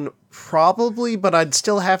mean, probably, but I'd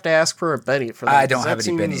still have to ask for a Benny for that. I don't have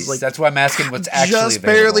any bennies. Like, that's why I'm asking what's actually just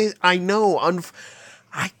available. barely. I know.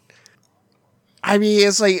 I mean,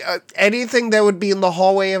 it's like anything that would be in the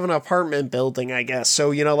hallway of an apartment building, I guess. So,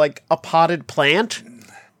 like a potted plant,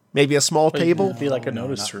 maybe a small table. It'd be like a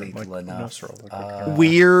notice not room. lethal Like, enough. notice roll.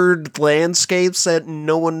 Weird landscapes that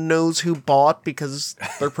no one knows who bought because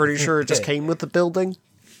they're pretty sure it just came with the building.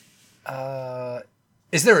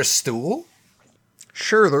 Is there a stool?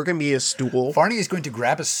 Sure, there can be a stool. Farney is going to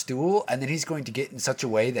grab a stool, and then he's going to get in such a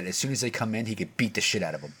way that as soon as they come in, he could beat the shit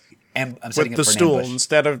out of them. And I'm setting With up the for an stool ambush.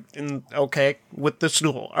 instead of with the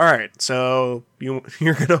stool. All right, so you're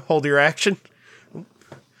gonna hold your action.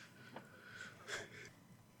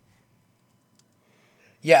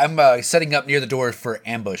 Yeah, I'm setting up near the door for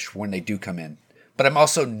ambush when they do come in. But I'm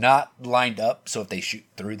also not lined up, so if they shoot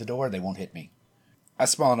through the door, they won't hit me. I'm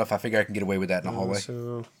small enough, I figure I can get away with that in the hallway.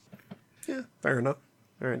 So, yeah, fair enough.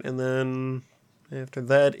 All right, and then after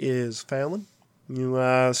that is Fallon. You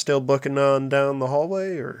still booking on down the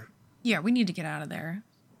hallway, or Yeah, we need to get out of there.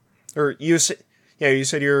 you said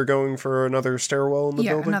you were going for another stairwell in the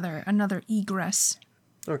building. Another egress.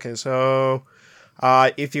 Okay, so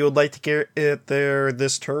if you would like to get it there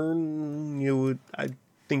this turn, I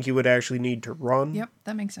think you would actually need to run. Yep,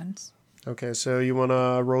 that makes sense. Okay, so you want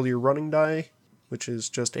to roll your running die, which is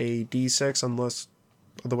just a d6 unless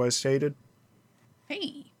otherwise stated.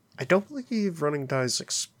 Hey, I don't believe running dice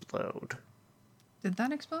explode. did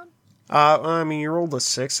that explode? I mean, you rolled a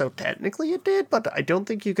 6, so technically it did, but I don't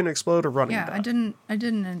think you can explode a running Yeah, die. I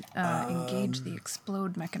didn't engage the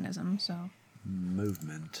explode mechanism, so.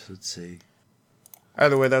 Movement, let's see.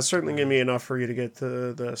 Either way, that's certainly going to be enough for you to get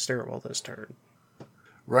to the stairwell this turn.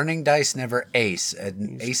 Running dice never ace,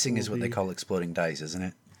 and acing is what they call exploding dice, isn't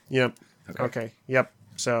it? Yep. Okay. Yep.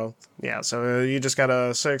 So, yeah, so you just got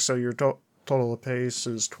a 6, so your total of pace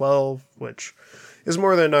is 12, which is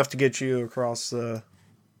more than enough to get you across the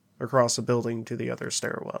building to the other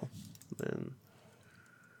stairwell. Then,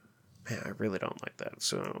 man, I really don't like that.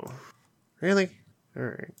 So, really? All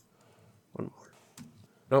right, one more.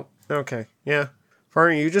 Nope. Okay. Yeah.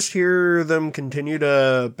 Farney, you just hear them continue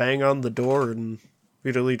to bang on the door and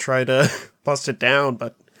repeatedly try to bust it down,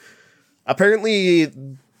 but apparently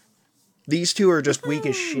these two are just weak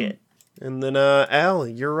as shit. And then, Al,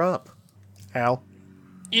 you're up. Al.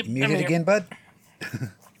 Yep, You muted again, bud?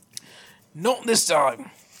 Not this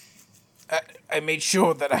time. I made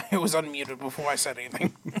sure that I was unmuted before I said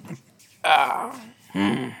anything.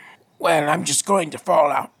 Well, I'm just going to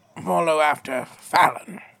follow after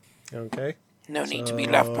Fallon. Okay. No need to be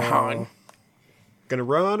left behind. Gonna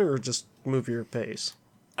run or just move your pace?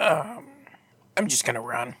 I'm just gonna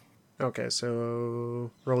run. Okay,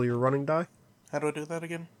 so roll your running die. How do I do that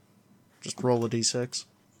again? Just roll a d6.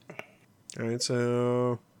 Alright,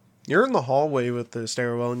 so you're in the hallway with the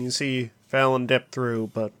stairwell and you see Fallon dip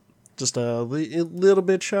through, but just a little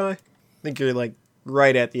bit shy. I think you're like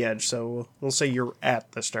right at the edge, so we'll say you're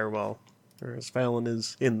at the stairwell, whereas Fallon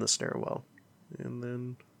is in the stairwell. And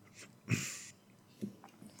then,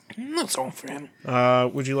 That's all for him.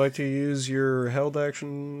 would you like to use your held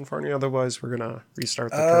action, Farney? Otherwise, we're gonna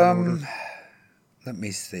restart the turn order. Let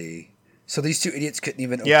me see. So these two idiots couldn't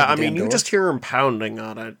even open Yeah, the I mean, damn you door? just hear him pounding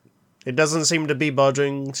on it. It doesn't seem to be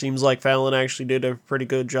budging. Seems like Fallon actually did a pretty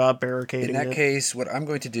good job barricading In that it. case, what I'm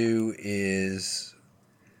going to do is...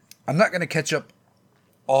 I'm not going to catch up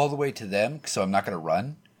all the way to them, so I'm not going to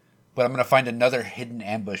run. But I'm going to find another hidden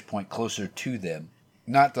ambush point closer to them.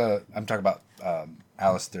 Not the... I'm talking about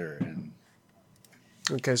Alistair and...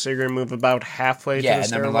 Okay, so you're going to move about halfway Yeah, to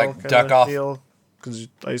the and then I'm stairwell gonna, like, duck off. Because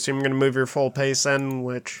I assume you're going to move your full pace then,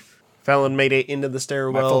 which Fallon made it into the My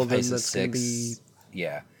stairwell. full Then pace is that's going to 6. be...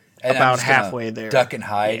 Yeah. And I'm about just gonna halfway there. Duck and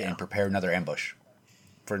hide Yeah. and prepare another ambush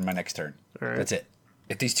for my next turn. All right. That's it.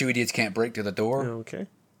 If these two idiots can't break through the door, Okay.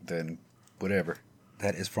 then whatever.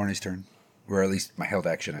 That is Farney's turn. Or at least my held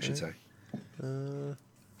action, I should say. All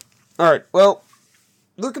right. Well,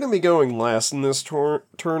 they're going to be going last in this turn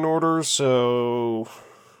order, so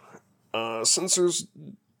since there's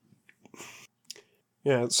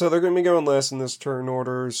so they're going to be going last in this turn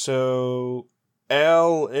order. So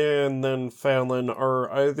Al and then Fallon,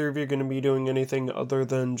 are either of you going to be doing anything other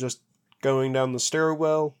than just going down the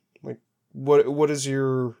stairwell? Like, what is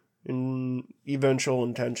your eventual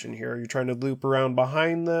intention here? Are you trying to loop around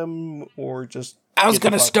behind them, or just I was get the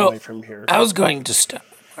gonna fuck stop. away from here? I was going to stop,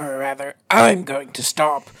 or rather, I'm going to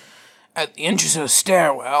stop at the entrance of the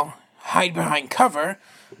stairwell, hide behind cover,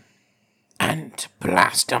 and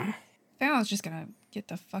blast them. Fallon's just gonna get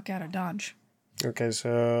the fuck out of Dodge. Okay,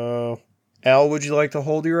 so Al, would you like to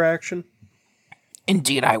hold your action?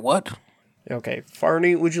 Indeed, I would. Okay,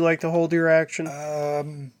 Farney, would you like to hold your action?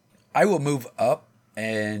 I will move up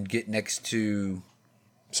and get next to...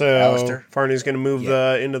 So Alistair? Farney's going to move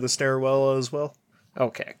into the stairwell as well?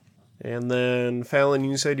 Okay. And then Fallon,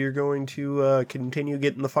 you said you're going to continue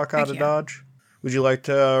getting the fuck out of yeah. Dodge? Would you like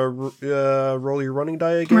to roll your running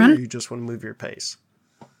die again, Run. or you just want to move your pace?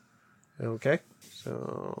 Okay.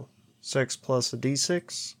 So 6 plus a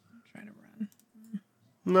d6. Try to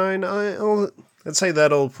run. 9. I'd say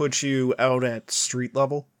that'll put you out at street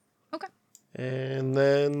level. Okay. And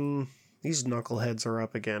then these knuckleheads are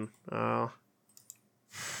up again. Alright,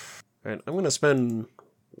 I'm going to spend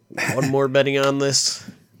one more betting on this.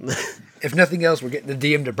 If nothing else, we're getting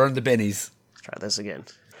the DM to burn the bennies. Try this again.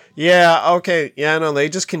 Yeah, okay. Yeah, no, they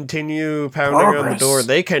just continue pounding on the Progress. door.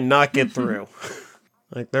 They cannot get through.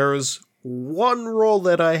 Like, there was one roll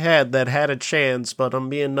that I had that had a chance, but I'm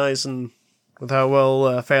being nice and with how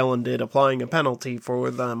well Fallon did, applying a penalty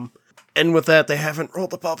for them. And with that, they haven't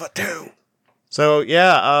rolled above a 2. So,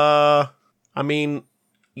 yeah, I mean,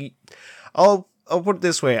 I'll put it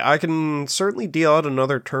this way. I can certainly deal out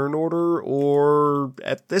another turn order, or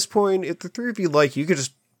at this point, if the three of you like, you could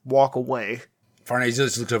just walk away. Farney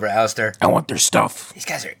just looked over at Alistair. I want their stuff. These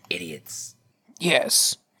guys are idiots.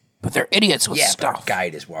 Yes, but they're idiots with Yeah, but our stuff.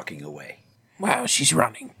 guide is walking away. Wow, she's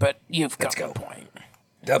running, but you've got Let's go. the point.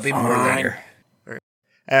 There'll be more Fine. later.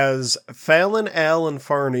 As Fallon, Al, and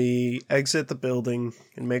Farney exit the building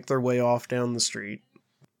and make their way off down the street,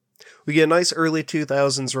 we get a nice early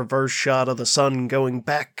 2000s reverse shot of the sun going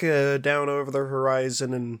back down over the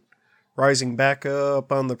horizon and rising back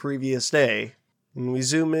up on the previous day. And we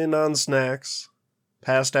zoom in on Snacks,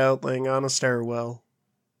 passed out laying on a stairwell.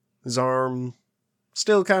 His arm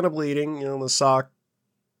still kind of bleeding, the sock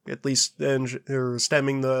at least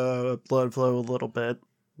stemming the blood flow a little bit.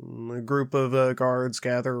 And a group of guards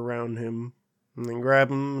gather around him and then grab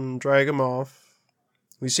him and drag him off.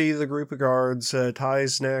 We see the group of guards tie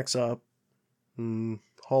Snacks up and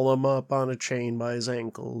haul him up on a chain by his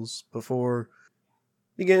ankles before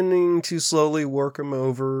beginning to slowly work him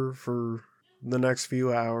over for the next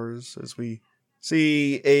few hours as we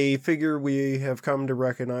see a figure we have come to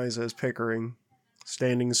recognize as Pickering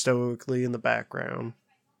standing stoically in the background.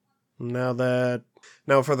 Now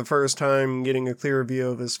for the first time getting a clear view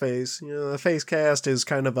of his face, the face cast is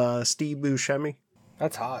kind of a Steve Buscemi.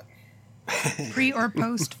 That's hot. Pre or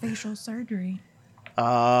post facial surgery. He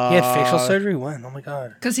had facial surgery when? Oh my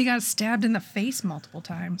god. Because he got stabbed in the face multiple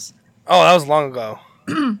times. Oh, that was long ago.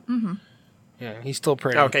 Yeah, he's still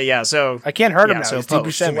pretty. Okay, yeah, so I can't hurt him Yeah, now. so He's Steve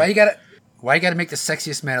post. So Buscemi. why you gotta make the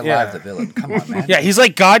sexiest man alive Yeah. the villain? Come on, man. Yeah, he's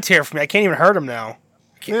like God tier for me. I can't even hurt him now.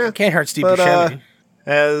 I can't hurt Steve but, Buscemi.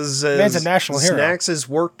 as Man's a national hero. Snacks is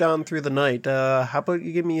worked on through the night, how about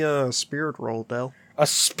you give me a spirit roll, Del? A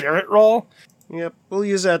spirit roll? Yep, we'll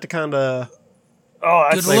use that to kind of Oh,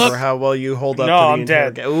 that's Good flavor luck. how well you hold up No, to the I'm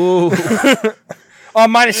dead. interrogation. Ooh. Oh,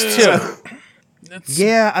 -2.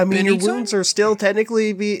 Yeah, I mean, your Benito? wounds are still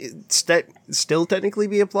technically be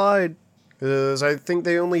applied. Because I think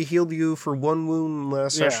they only healed you for one wound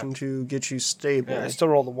last Yeah. session to get you stable. Yeah, I still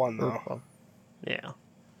rolled a 1 though. Yeah.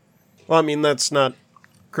 Well, I mean, that's not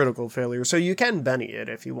critical failure, so you can Benny it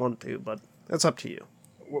if you want to, but that's up to you.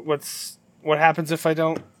 What happens if I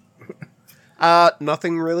don't?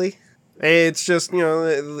 Nothing really. It's just,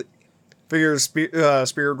 figure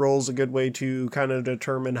spirit roll is a good way to kind of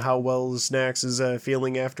determine how well Snacks is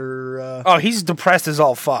feeling after Oh, he's depressed as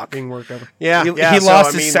all fuck. being worked over. Yeah, He so, lost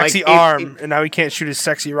I his mean, sexy like, arm, and now he can't shoot his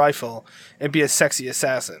sexy rifle and be a sexy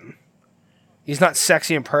assassin. He's not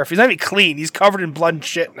sexy and perfect. He's not even clean. He's covered in blood and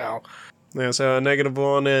shit now. Yeah, so a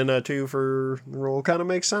 -1 and a 2 for the roll kind of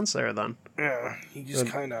makes sense there then. Yeah, he just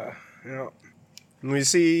kind of, And we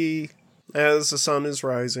see as the sun is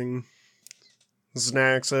rising,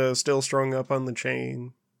 Snacks still strung up on the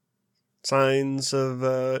chain. Signs of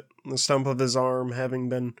the stump of his arm having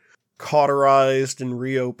been cauterized and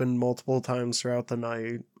reopened multiple times throughout the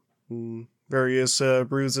night. And various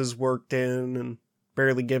bruises worked in and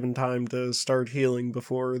barely given time to start healing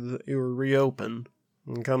before they were reopened.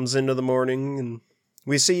 And comes into the morning, and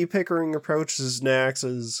we see Pickering approaches Nax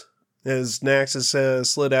as Nax is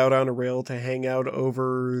slid out on a rail to hang out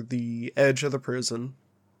over the edge of the prison.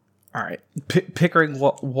 All right. Pickering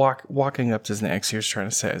walking up to Nax here's trying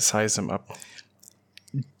to size him up.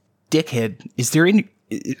 Dickhead, is there any...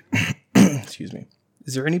 excuse me.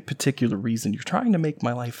 Is there any particular reason you're trying to make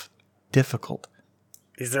my life difficult?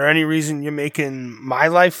 Is there any reason you're making my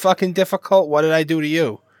life fucking difficult? What did I do to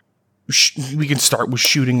you? We can start with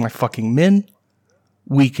shooting my fucking men.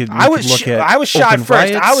 I was shot first.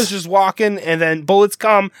 Riots. I was just walking, and then bullets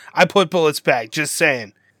come. I put bullets back. Just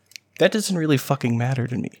saying. That doesn't really fucking matter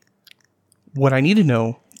to me. What I need to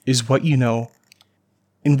know is what you know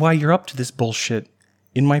and why you're up to this bullshit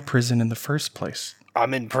in my prison in the first place.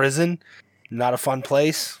 I'm in prison. Not a fun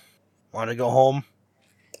place. Want to go home.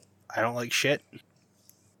 I don't like shit.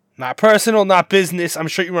 Not personal, not business. I'm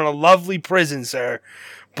sure you run a lovely prison, sir.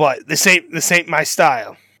 But this ain't my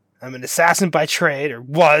style. I'm an assassin by trade, or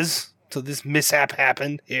was, till this mishap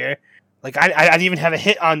happened here. Like, I didn't even have a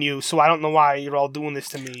hit on you, so I don't know why you're all doing this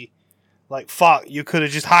to me. Like, fuck, you could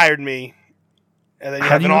have just hired me, and then you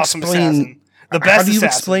have an awesome assassin. The best How do you assassin.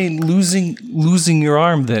 explain losing your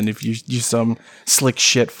arm, then, if you're some slick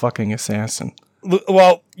shit fucking assassin?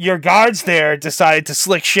 Well, your guards there decided to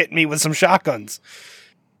slick shit me with some shotguns.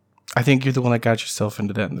 I think you're the one that got yourself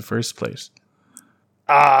into that in the first place.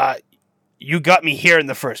 You got me here in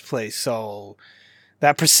the first place, so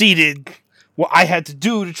that preceded what I had to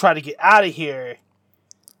do to try to get out of here.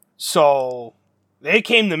 So they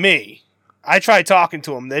came to me. I tried talking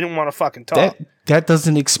to them. They didn't want to fucking talk. That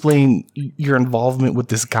doesn't explain your involvement with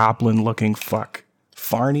this goblin-looking fuck.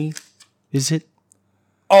 Farney, is it?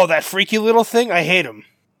 Oh, that freaky little thing? I hate him.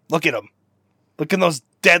 Look at him. Look at those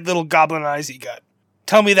dead little goblin eyes he got.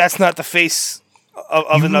 Tell me that's not the face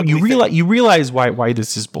of an ugly thing. You realize why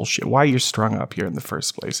this is bullshit, why you're strung up here in the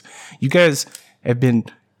first place. You guys have been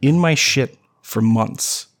in my shit for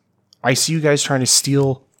months. I see you guys trying to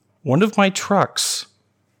steal one of my trucks,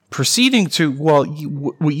 proceeding to,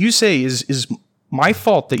 what you say is my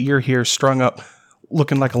fault that you're here strung up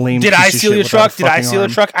looking like a lame Did piece I of steal shit your without truck? a Did I fucking steal a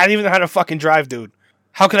arm. truck? I didn't even know how to fucking drive, dude.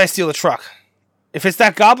 How could I steal a truck? If it's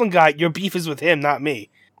that goblin guy, your beef is with him, not me.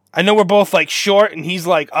 I know we're both, like, short and he's,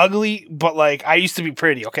 like, ugly, but, like, I used to be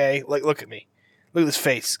pretty, okay? Like, look at me. Look at this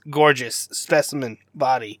face. Gorgeous. Specimen.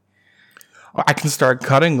 Body. I can start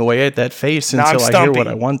cutting away at that face Now I'm until I hear stumpy. what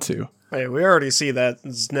I want to. Hey, we already see that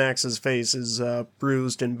Snax's face is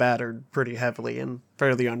bruised and battered pretty heavily and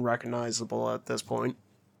fairly unrecognizable at this point.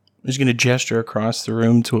 I'm just going to gesture across the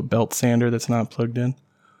room to a belt sander that's not plugged in.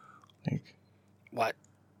 Like, What?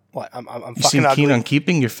 I'm you fucking seem ugly. keen on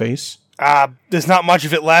keeping your face. There's not much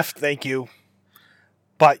of it left, thank you.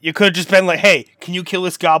 But you could have just been like, hey, can you kill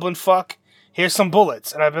this goblin fuck? Here's some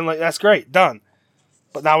bullets. And I've been like, that's great, done.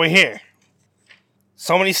 But now we're here.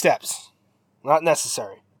 So many steps. Not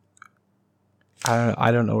necessary.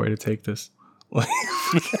 I don't know where to take this.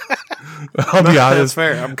 I'll be honest. That's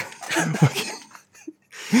fair.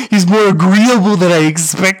 He's more agreeable than I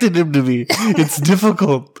expected him to be. It's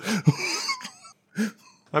difficult.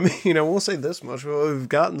 I mean, I will say this much. What we've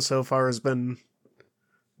gotten so far has been,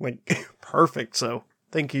 like, perfect, so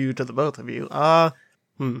thank you to the both of you. How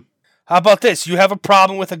about this? You have a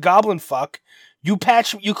problem with a goblin fuck. You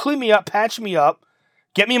clean me up, patch me up,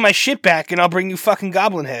 get me my shit back, and I'll bring you fucking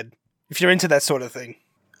goblin head. If you're into that sort of thing.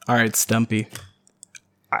 All right, Stumpy.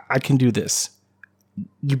 I can do this.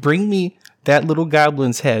 You bring me that little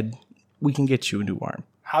goblin's head, we can get you a new arm.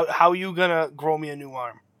 How are you gonna grow me a new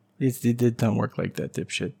arm? It don't work like that,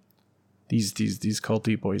 dipshit. These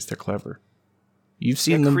culty boys, they're clever. You've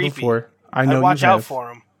seen They're them creepy. before. I know watch you have. out for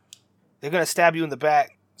them. They're gonna stab you in the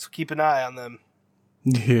back, so keep an eye on them.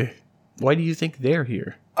 Yeah. Why do you think they're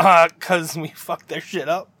here? 'Cause we fucked their shit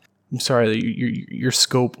up. I'm sorry that your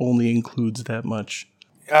scope only includes that much.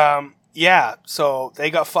 Yeah, so they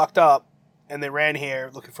got fucked up, and they ran here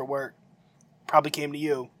looking for work. Probably came to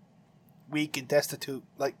you. Weak and destitute,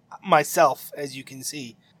 like myself, as you can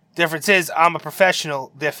see. Difference is, I'm a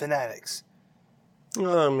professional, they're fanatics.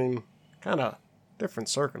 I mean, kind of different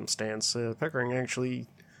circumstance. Pickering actually,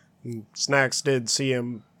 Snacks did see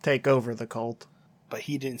him take over the cult. But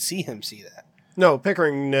he didn't see him see that. No,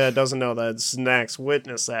 Pickering doesn't know that Snacks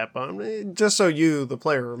witnessed that, but just so you, the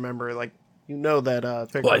player, remember, like, you know that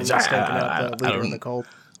Pickering was taking out the leader of the cult.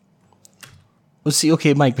 Well, see,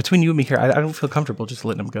 okay, Mike, between you and me here, I don't feel comfortable just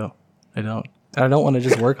letting him go. I don't. I don't want to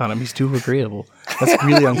just work on him. He's too agreeable. That's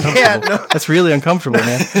really uncomfortable. That's really uncomfortable,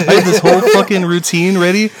 man. I have this whole fucking routine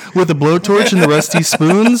ready with the blowtorch and the rusty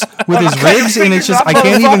spoons with his ribs, and it's just, I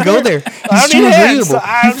can't even go there. He's too agreeable.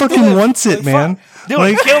 He fucking wants it, man. Do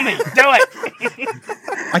it. Kill me. Do it.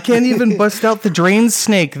 I can't even bust out the drain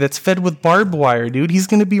snake that's fed with barbed wire, dude. He's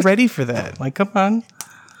going to be ready for that. Like, come on.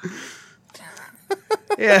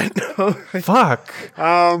 Yeah, no. Fuck.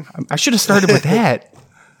 I should have started with that.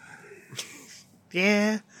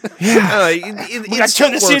 Yeah. We got to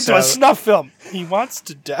turn this into a snuff film. He wants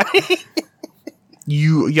to die. I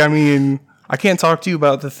mean, I can't talk to you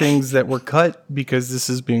about the things that were cut because this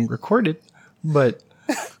is being recorded, but...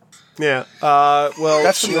 Yeah. Well,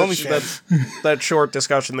 that's the only that short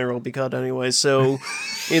discussion there will be cut anyway. So,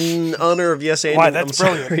 in honor of Yes Andy, Why, that's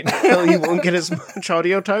brilliant. Sorry, he won't get as much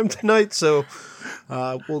audio time tonight. So,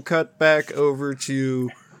 we'll cut back over to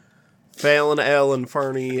Fallon, Al, and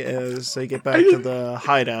Farney as they get back to the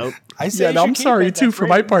hideout. I'm sorry too for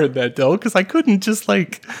my part of that, though, because I couldn't just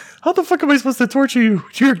how the fuck am I supposed to torture you?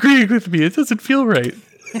 You're agreeing with me. It doesn't feel right.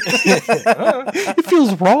 It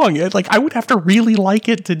feels wrong. I would have to really like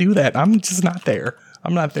it to do that. I'm just not there.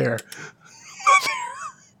 I'm not there.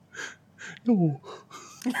 No.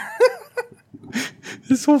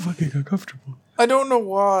 It's so fucking uncomfortable. I don't know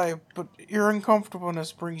why, but your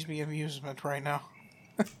uncomfortableness brings me amusement right now.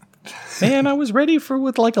 Man, I was ready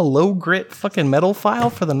with a low grit fucking metal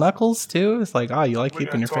file for the knuckles too. It's like, you like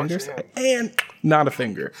keeping your fingers? And not a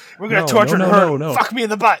finger. We're gonna torture her. No. Fuck me in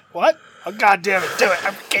the butt. What? Oh, God damn it. Do it.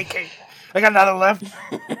 I'm KK. I got another left.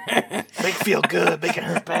 Make it feel good. Make it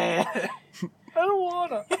hurt bad. I don't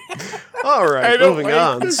wanna. All right, moving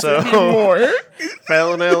on. So,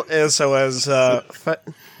 Fallon,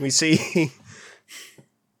 we see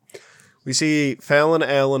Fallon,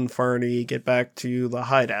 Al, and Farney get back to the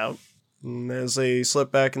hideout. And as they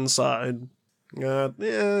slip back inside,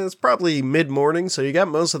 it's probably mid-morning, so you got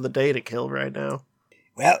most of the day to kill right now.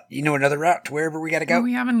 Well, you know another route to wherever we gotta go? Well,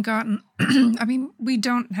 we haven't gotten... I mean, we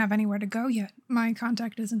don't have anywhere to go yet. My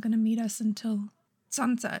contact isn't going to meet us until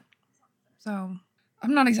sunset. So,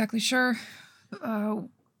 I'm not exactly sure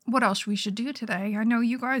what else we should do today. I know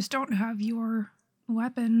you guys don't have your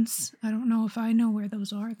weapons. I don't know if I know where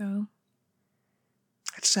those are, though.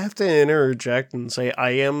 I just have to interject and say I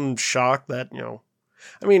am shocked that,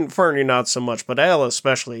 I mean, Farney not so much, but Al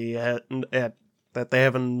especially, at that they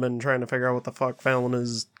haven't been trying to figure out what the fuck Fallon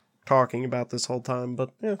is talking about this whole time, but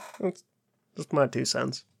yeah, that's just my 2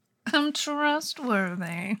 cents. I'm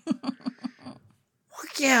trustworthy. Well,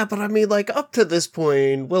 yeah, but I mean, up to this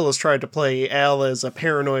point, Will has tried to play Al as a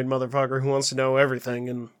paranoid motherfucker who wants to know everything,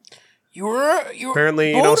 and You're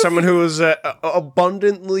apparently, someone who is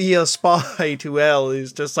abundantly a spy to Al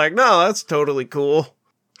is just like, no, that's totally cool.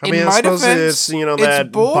 I mean, I suppose it's, that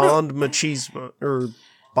Bond machismo, or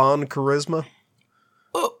Bond charisma.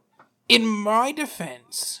 In my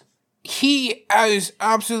defense, he has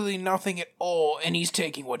absolutely nothing at all, and he's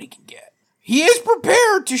taking what he can get. He is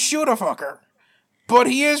prepared to shoot a fucker, but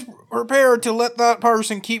he is prepared to let that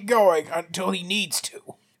person keep going until he needs to.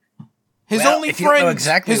 His only friend,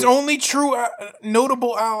 his only true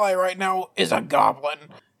notable ally right now is a goblin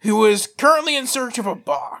who is currently in search of a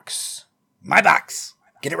box. My box.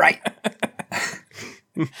 Get it right.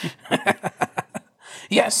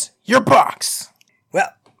 Yes, your box.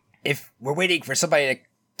 Well, if we're waiting for somebody to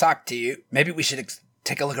talk to you, maybe we should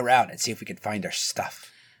take a look around and see if we can find our stuff.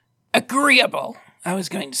 Agreeable. I was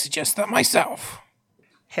going to suggest that myself.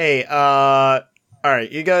 Hey,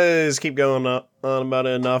 alright, you guys keep going on about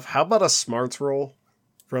it enough. How about a smarts roll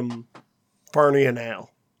from Farney and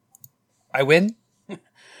Al? I win?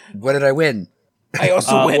 What did I win? I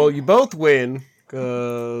also win. Well, you both win,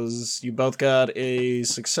 because you both got a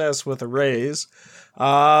success with a raise.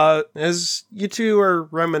 As you two are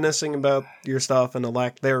reminiscing about your stuff and the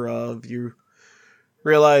lack thereof, you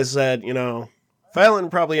realize that, Fallon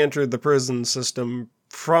probably entered the prison system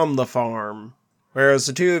from the farm, whereas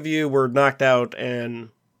the two of you were knocked out and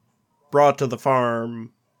brought to the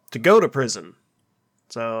farm to go to prison.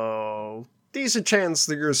 So, decent chance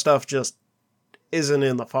that your stuff just isn't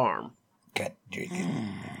in the farm. God, you're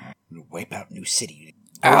wipe out New City.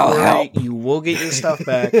 Don't worry, you will get your stuff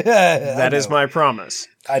back. That is my promise.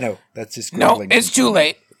 I know. That's just no, it's too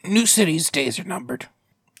late. New City's days are numbered.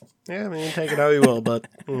 Yeah, I mean, take it how you will, but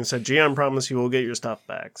like I said, Gian promised you will get your stuff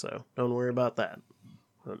back, so don't worry about that.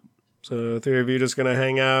 So, the three of you just gonna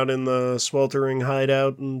hang out in the sweltering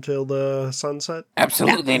hideout until the sunset?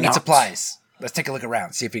 Absolutely not. Need supplies. Let's take a look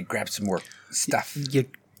around, see if we can grab some more stuff. You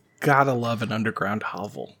gotta love an underground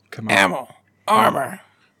hovel. Come on. Ammo, armor,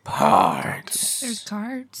 Parts. There's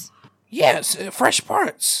cards. Yes, fresh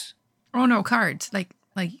parts. Oh no, cards. Like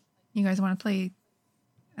you guys want to play?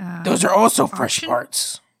 Those are also fresh auction?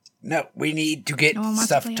 parts. No, we need to get No one wants to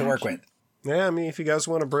stuff play to work auction? with. Yeah, I mean, if you guys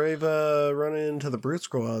want to brave running into the brute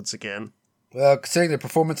squads again. Well, considering the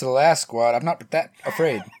performance of the last squad, I'm not that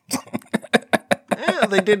afraid. Yeah,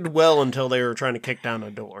 they did well until they were trying to kick down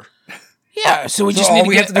a door. Yeah, so we So just all need to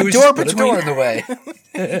we get have to do a is door just put a between. door in the way.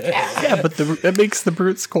 Yeah, but it makes the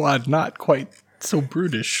brute squad not quite so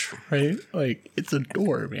brutish, right? Like, it's a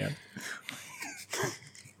door, man.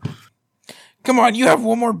 Come on, you have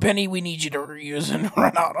one more penny we need you to use and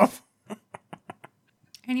run out of.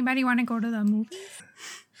 Anybody want to go to the movies?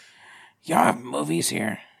 Y'all have movies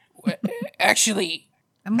here. Actually,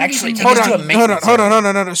 The movies Actually, in take hold us Vegas. to a on, maintenance hold on,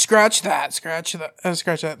 area. no. Scratch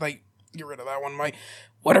that. Like, get rid of that one, Mike.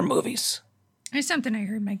 What are movies? It's something I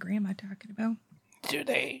heard my grandma talking about. Do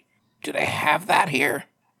they have that here?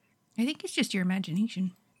 I think it's just your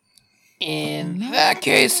imagination. In that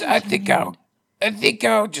case, I think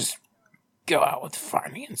I'll just go out with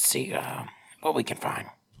Farney and see what we can find.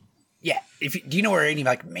 Yeah, do you know where any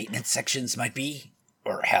like maintenance sections might be?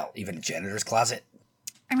 Or hell, even a janitor's closet?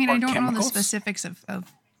 I mean, Or I don't know the chemicals? specifics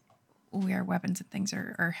of where weapons and things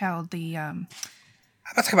are held. The I'm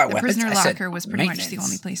not talking about the weapons. prisoner I said locker was pretty much the maintenance.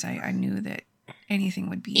 only place I knew that anything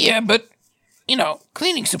would be. Yeah, but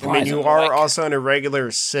cleaning I supplies. mean, you and the are like. also in a regular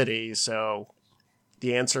city, so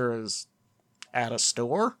the answer is at a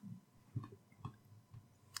store?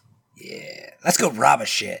 Yeah, let's go rob a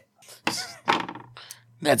shit.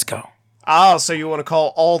 Let's go. Ah, so you want to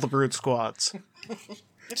call all the brute squads.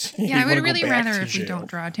 Yeah, I wanna would go really back rather to if we jail. don't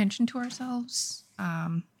draw attention to ourselves.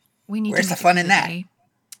 We need. Where's to the make it fun through in the that? day.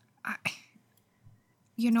 I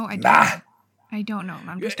don't. Nah. Know. I don't know.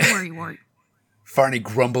 I'm just a worry. Farney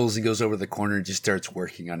grumbles and goes over to the corner and just starts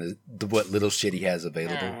working on what little shit he has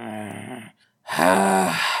available.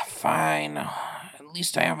 Fine. At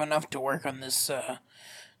least I have enough to work on this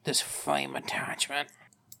flame attachment.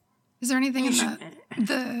 Is there anything in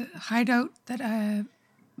the hideout that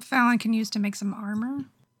Fallon can use to make some armor?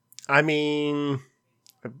 I mean,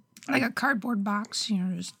 Like a cardboard box,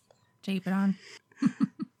 just tape it on.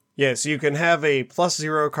 yes, you can have a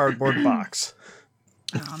 +0 cardboard box.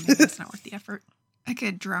 Oh, maybe that's not worth the effort. I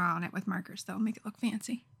could draw on it with markers, though, make it look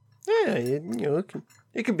fancy. Yeah,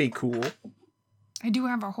 it can be cool. I do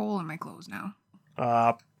have a hole in my clothes now.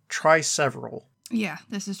 Try several. Yeah,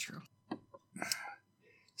 this is true.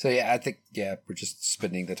 So yeah, I think we're just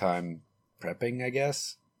spending the time prepping, I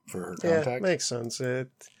guess, for her Yeah, contact. makes sense.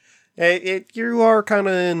 You are kind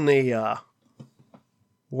of in the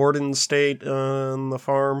warden state on the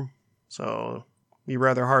farm, so it'd be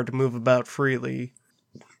rather hard to move about freely,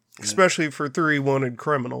 especially for 3 wanted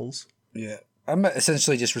criminals. Yeah, I'm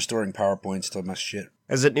essentially just restoring PowerPoints to my shit.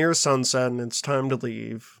 As it nears sunset and it's time to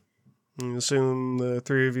leave, you assume the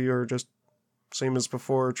 3 of you are just same as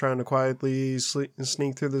before, trying to quietly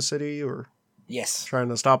sneak through the city, or Yes, trying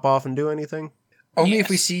to stop off and do anything? only Yes. if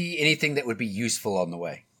we see anything that would be useful on the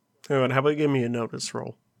way. How about you give me a notice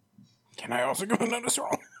roll? Can I also go notice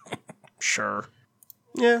roll? Sure.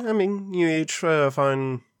 Yeah, I mean, you each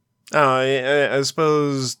find. I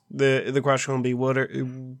suppose the question will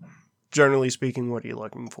be, generally speaking, what are you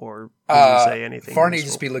looking for? Doesn't say anything. Farney useful.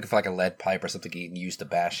 just be looking for like a lead pipe or something he can use to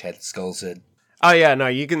bash head skulls in. Oh yeah, no,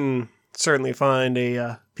 you can certainly find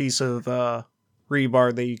a piece of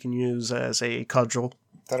rebar that you can use as a cudgel.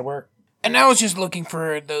 That'll work. And I was just looking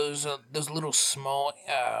for those little small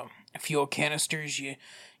fuel canisters you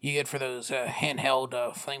get for those handheld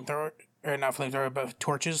flamethrower, or not flamethrower, but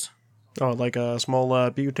torches. Oh, like a small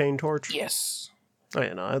butane torch? Yes. Oh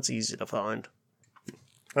yeah, no, that's easy to find.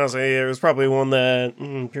 I'll say there's probably one that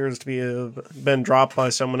appears to be been dropped by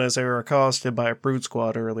someone as they were accosted by a brute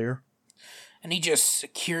squad earlier. And he just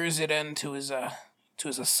secures it into his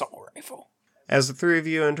assault rifle. As the 3 of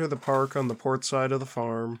you enter the park on the port side of the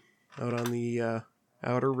farm, out on the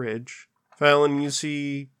outer ridge, Fallon, you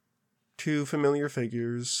see 2 familiar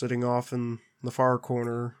figures sitting off in the far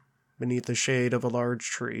corner beneath the shade of a large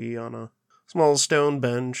tree on a small stone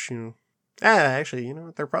bench. Actually,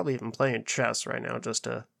 they're probably even playing chess right now, just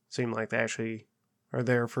to seem like they actually are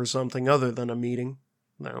there for something other than a meeting.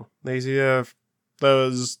 No, they see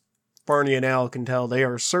those Barney and Al can tell they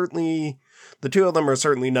are certainly, the 2 of them are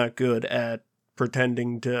certainly not good at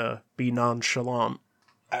pretending to be nonchalant.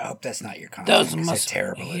 I hope that's not your Those contact, 'cause they're must-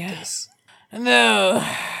 terrible yeah. at this. No,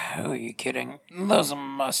 who are you kidding? Those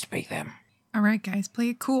must be them. All right, guys, play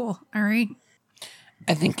it cool. All right.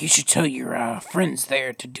 I think you should tell your friends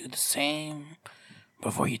there to do the same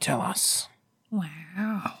before you tell us.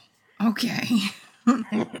 Wow. Okay.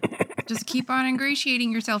 Just keep on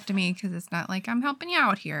ingratiating yourself to me, because it's not like I'm helping you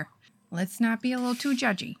out here. Let's not be a little too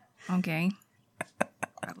judgy, okay?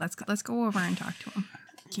 Right, let's go over and talk to him.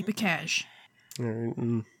 Keep it cash. All right,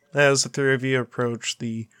 and as the three of you approach,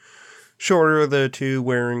 the shorter of the two,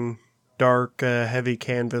 wearing dark, heavy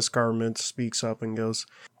canvas garments, speaks up and goes,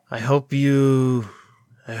 I hope you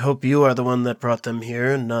are the one that brought them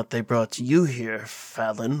here, and not they brought you here,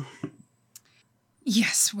 Fallon.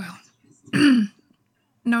 Yes, well,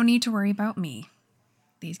 no need to worry about me.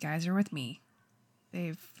 These guys are with me.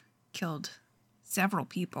 They've killed several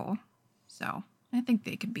people, so I think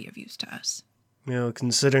they could be of use to us. You know,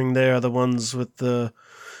 considering they are the ones with the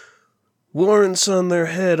warrants on their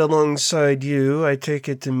head alongside you, I take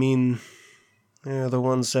it to mean they're the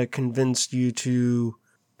ones that convinced you to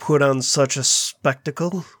put on such a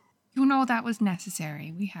spectacle? You know that was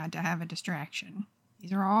necessary. We had to have a distraction.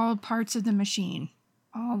 These are all parts of the machine.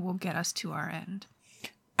 All will get us to our end.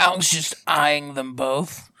 Al's just eyeing them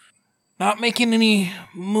both. Not making any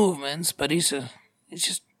movements, but he's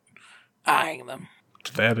just eyeing them.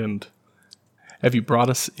 To that end, have you brought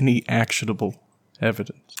us any actionable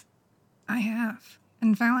evidence? I have.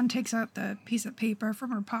 And Fallon takes out the piece of paper from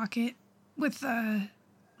her pocket with the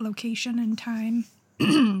location and time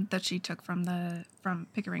that she took from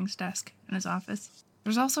Pickering's desk in his office.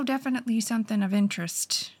 There's also definitely something of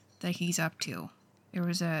interest that he's up to. There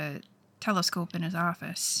was a telescope in his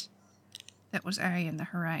office that was eyeing the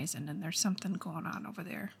horizon, and there's something going on over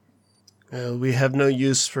there. Well, we have no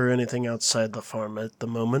use for anything outside the farm at the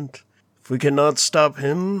moment. If we cannot stop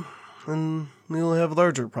him, then we'll have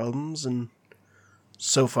larger problems, and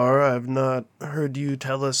so far I've not heard you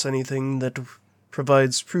tell us anything that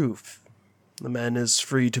provides proof. The man is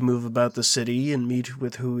free to move about the city and meet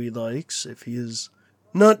with who he likes. If he is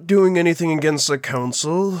not doing anything against the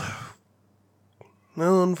council,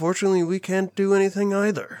 well, unfortunately, we can't do anything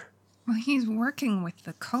either. Well, he's working with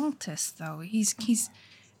the cultists, though. He's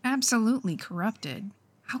absolutely corrupted.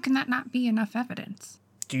 How can that not be enough evidence?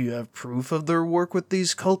 Do you have proof of their work with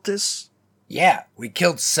these cultists? Yeah, we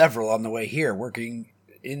killed several on the way here, working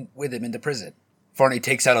with him into prison. Farney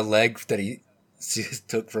takes out a leg that he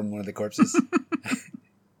took from one of the corpses.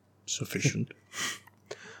 Sufficient.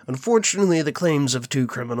 Unfortunately, the claims of two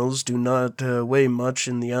criminals do not weigh much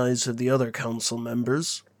in the eyes of the other council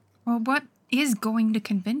members. Well, what is going to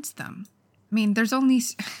convince them? I mean, there's only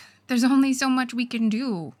so much we can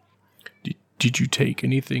do. Did you take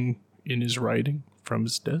anything in his writing from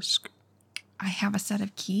his desk? I have a set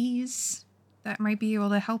of keys that might be able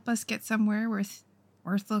to help us get somewhere worth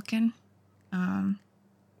looking.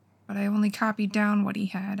 But I only copied down what he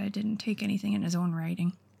had. I didn't take anything in his own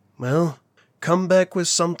writing. Well, come back with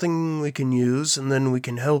something we can use, and then we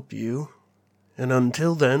can help you. And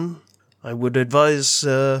until then, I would advise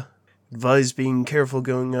being careful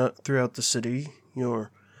going out throughout the city. Your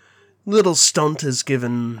little stunt has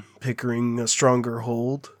given Pickering a stronger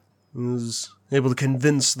hold. He was able to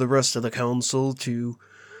convince the rest of the council to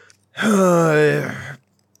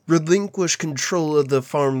relinquish control of the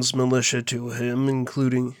farm's militia to him,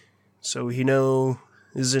 including... So he now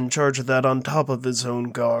is in charge of that on top of his own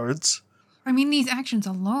guards. I mean, these actions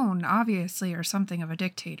alone, obviously, are something of a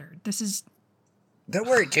dictator. This is... Don't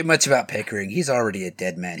worry too much about Pickering. He's already a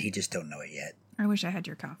dead man. He just don't know it yet. I wish I had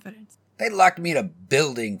your confidence. They locked me in a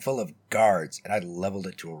building full of guards, and I leveled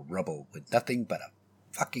it to a rubble with nothing but a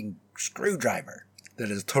fucking screwdriver. That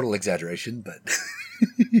is a total exaggeration, but...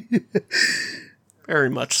 Very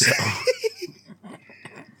much so.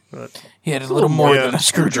 But He had a little more than a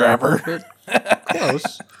screwdriver.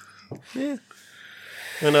 Close. yeah.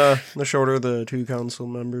 And the shorter of the two council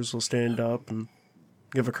members will stand up and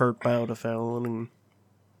give a curt bow to Fallon and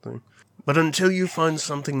thing. But until you find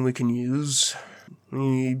something we can use,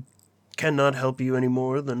 we cannot help you any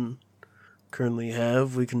more than currently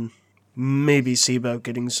have. We can maybe see about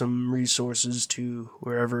getting some resources to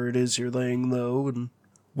wherever it is you're laying low, and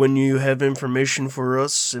when you have information for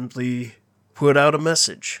us, simply put out a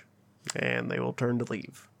message, and they will turn to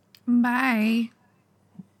leave. Bye.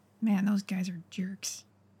 Man, those guys are jerks.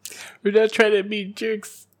 We're not trying to be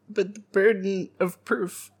jerks, but the burden of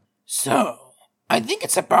proof. So, I think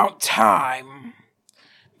it's about time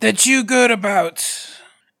that you go about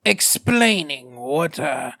explaining what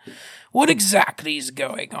exactly is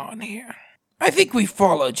going on here. I think we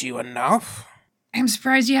followed you enough. I'm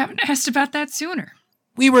surprised you haven't asked about that sooner.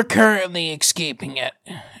 We were currently escaping at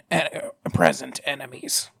present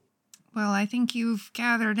enemies. Well, I think you've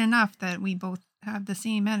gathered enough that we both have the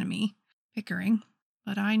same enemy, Pickering.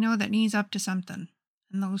 But I know that he's up to something.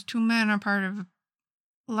 And those two men are part of a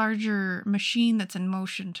larger machine that's in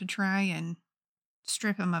motion to try and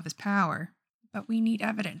strip him of his power. but we need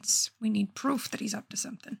evidence. We need proof that he's up to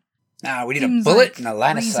something. Nah, we need Seems a bullet like and a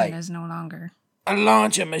line of reason sight. is no longer. A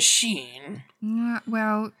larger machine?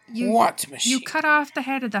 Well, you What machine? you cut off the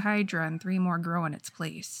head of the Hydra and 3 more grow in its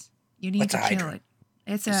place. You need What's to a kill Hydra? it.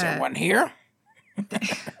 It's Is there a one here?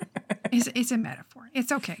 it's a metaphor.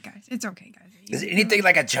 It's okay, guys. It's okay, guys. Is it anything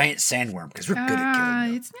like a giant sandworm? Because we're good at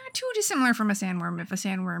killing them. It's not too dissimilar from a sandworm if a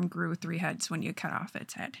sandworm grew 3 heads when you cut off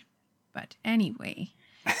its head. But anyway,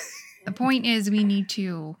 the point is we need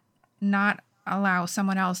to not allow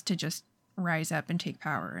someone else to just rise up and take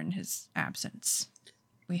power in his absence.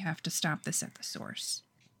 We have to stop this at the source.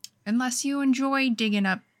 Unless you enjoy digging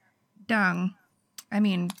up dung. I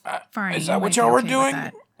mean, fine. Is you that might what be y'all were okay with doing?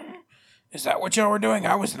 that. Is that what y'all were doing?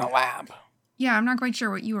 I was in a lab. Yeah, I'm not quite sure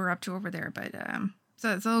what you were up to over there, but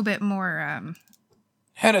so it's a little bit more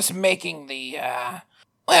Had us making the,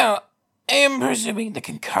 well, I am presuming the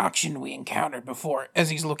concoction we encountered before, as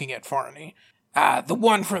he's looking at Farney. The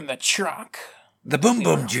one from the truck. The boom we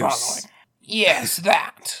boom were juice. following. Yes,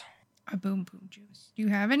 that. a boom boom juice. Do you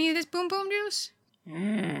have any of this boom boom juice?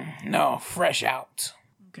 No, fresh out.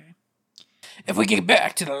 Okay. If we get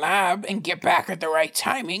back to the lab and get back at the right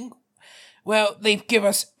timing, well, they give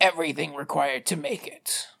us everything required to make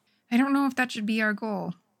it. I don't know if that should be our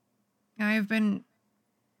goal. I have been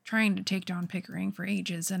trying to take down Pickering for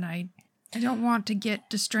ages, and I don't want to get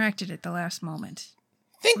distracted at the last moment.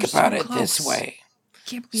 Think We're so about it this close. way.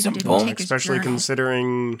 Can't believe Some it didn't bone- take his Especially journal.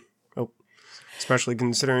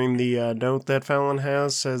 considering the note that Fallon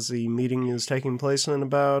has says the meeting is taking place in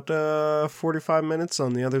about 45 minutes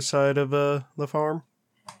on the other side of the farm.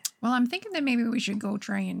 Well, I'm thinking that maybe we should go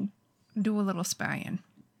try and do a little spying.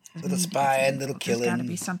 Little spying, little There's got to killing.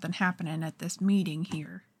 be something happening at this meeting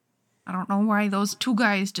here. I don't know why those 2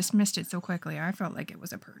 guys dismissed it so quickly. I felt like it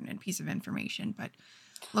was a pertinent piece of information, but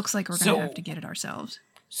looks like we're going to So- have to get it ourselves.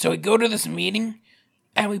 So we go to this meeting,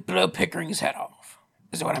 and we blow Pickering's head off.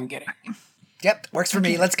 Is what I'm getting. Yep, works for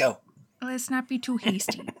me. Let's go. Let's not be too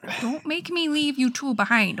hasty. Don't make me leave you 2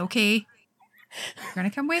 behind, okay? You're going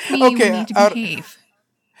to come with me. Okay, We need to out- behave.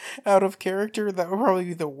 Out of character, that would probably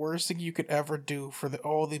be the worst thing you could ever do for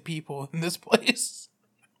all the people in this place.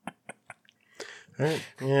 All right.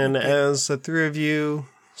 And as the 3 of you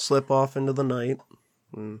slip off into the night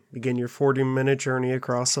and begin your 40-minute journey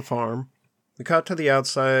across the farm, we cut to the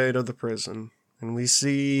outside of the prison, and we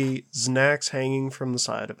see Znax hanging from the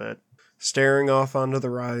side of it, staring off onto the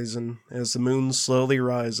horizon as the moon slowly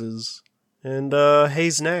rises. And, hey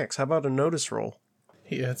Znax, how about a notice roll?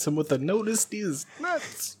 He had some with a notice. These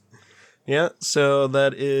nuts. Yeah, so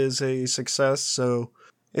that is a success, so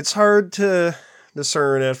it's hard to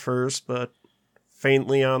discern at first, but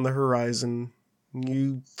faintly on the horizon,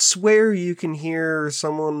 you swear you can hear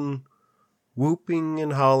someone whooping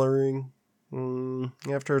and hollering.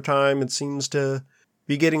 After a time, it seems to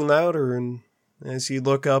be getting louder, and as you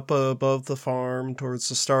look up above the farm towards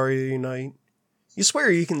the starry night, you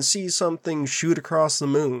swear you can see something shoot across the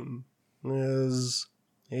moon as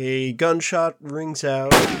a gunshot rings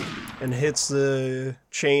out and hits the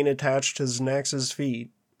chain attached to Znax's feet.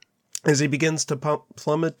 As he begins to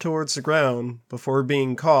plummet towards the ground before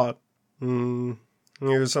being caught, you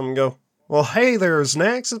hear someone go, "Well, hey there,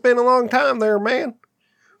 Znax. It's been a long time there, man.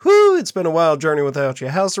 Whew, it's been a wild journey without you.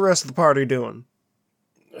 How's the rest of the party doing?"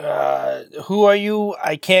 Who are you?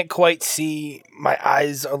 I can't quite see. My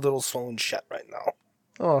eyes are a little swollen shut right now.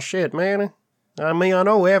 Oh, shit, man. I mean, I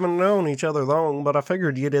know we haven't known each other long, but I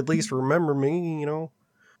figured you'd at least remember me, you know.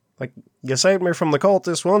 Like, you saved me from the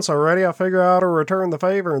cultists once already. I figure out how to return the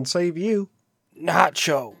favor and save you.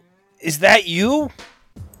 Nacho, is that you?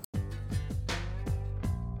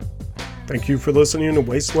 Thank you for listening to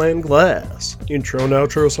Wasteland Glass. Intro and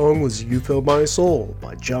outro song was You Fill My Soul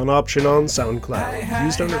by John Option on SoundCloud,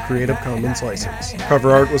 used under Creative Commons license.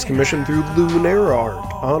 Cover art was commissioned through Lunaire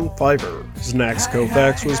Art on Fiverr. Znax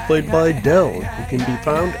Kofax was played by Dell, who can be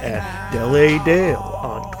found at Del A. Dale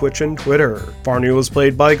on Twitch and Twitter. Farney was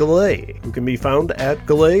played by Galay, who can be found at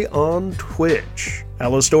Galay on Twitch.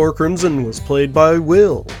 Alistor Crimson was played by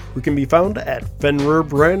Will, who can be found at Fenrir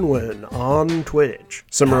Branwyn on Twitch.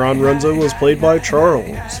 Cimarron Renzo was played by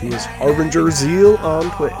Charles, who is Harbinger Zeal on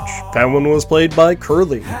Twitch. Fallon was played by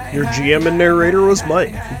Curly. Your GM and narrator was Mike,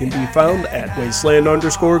 who can be found at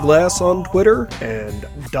Wasteland_Glass on Twitter and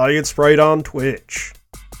Diet Sprite on Twitch.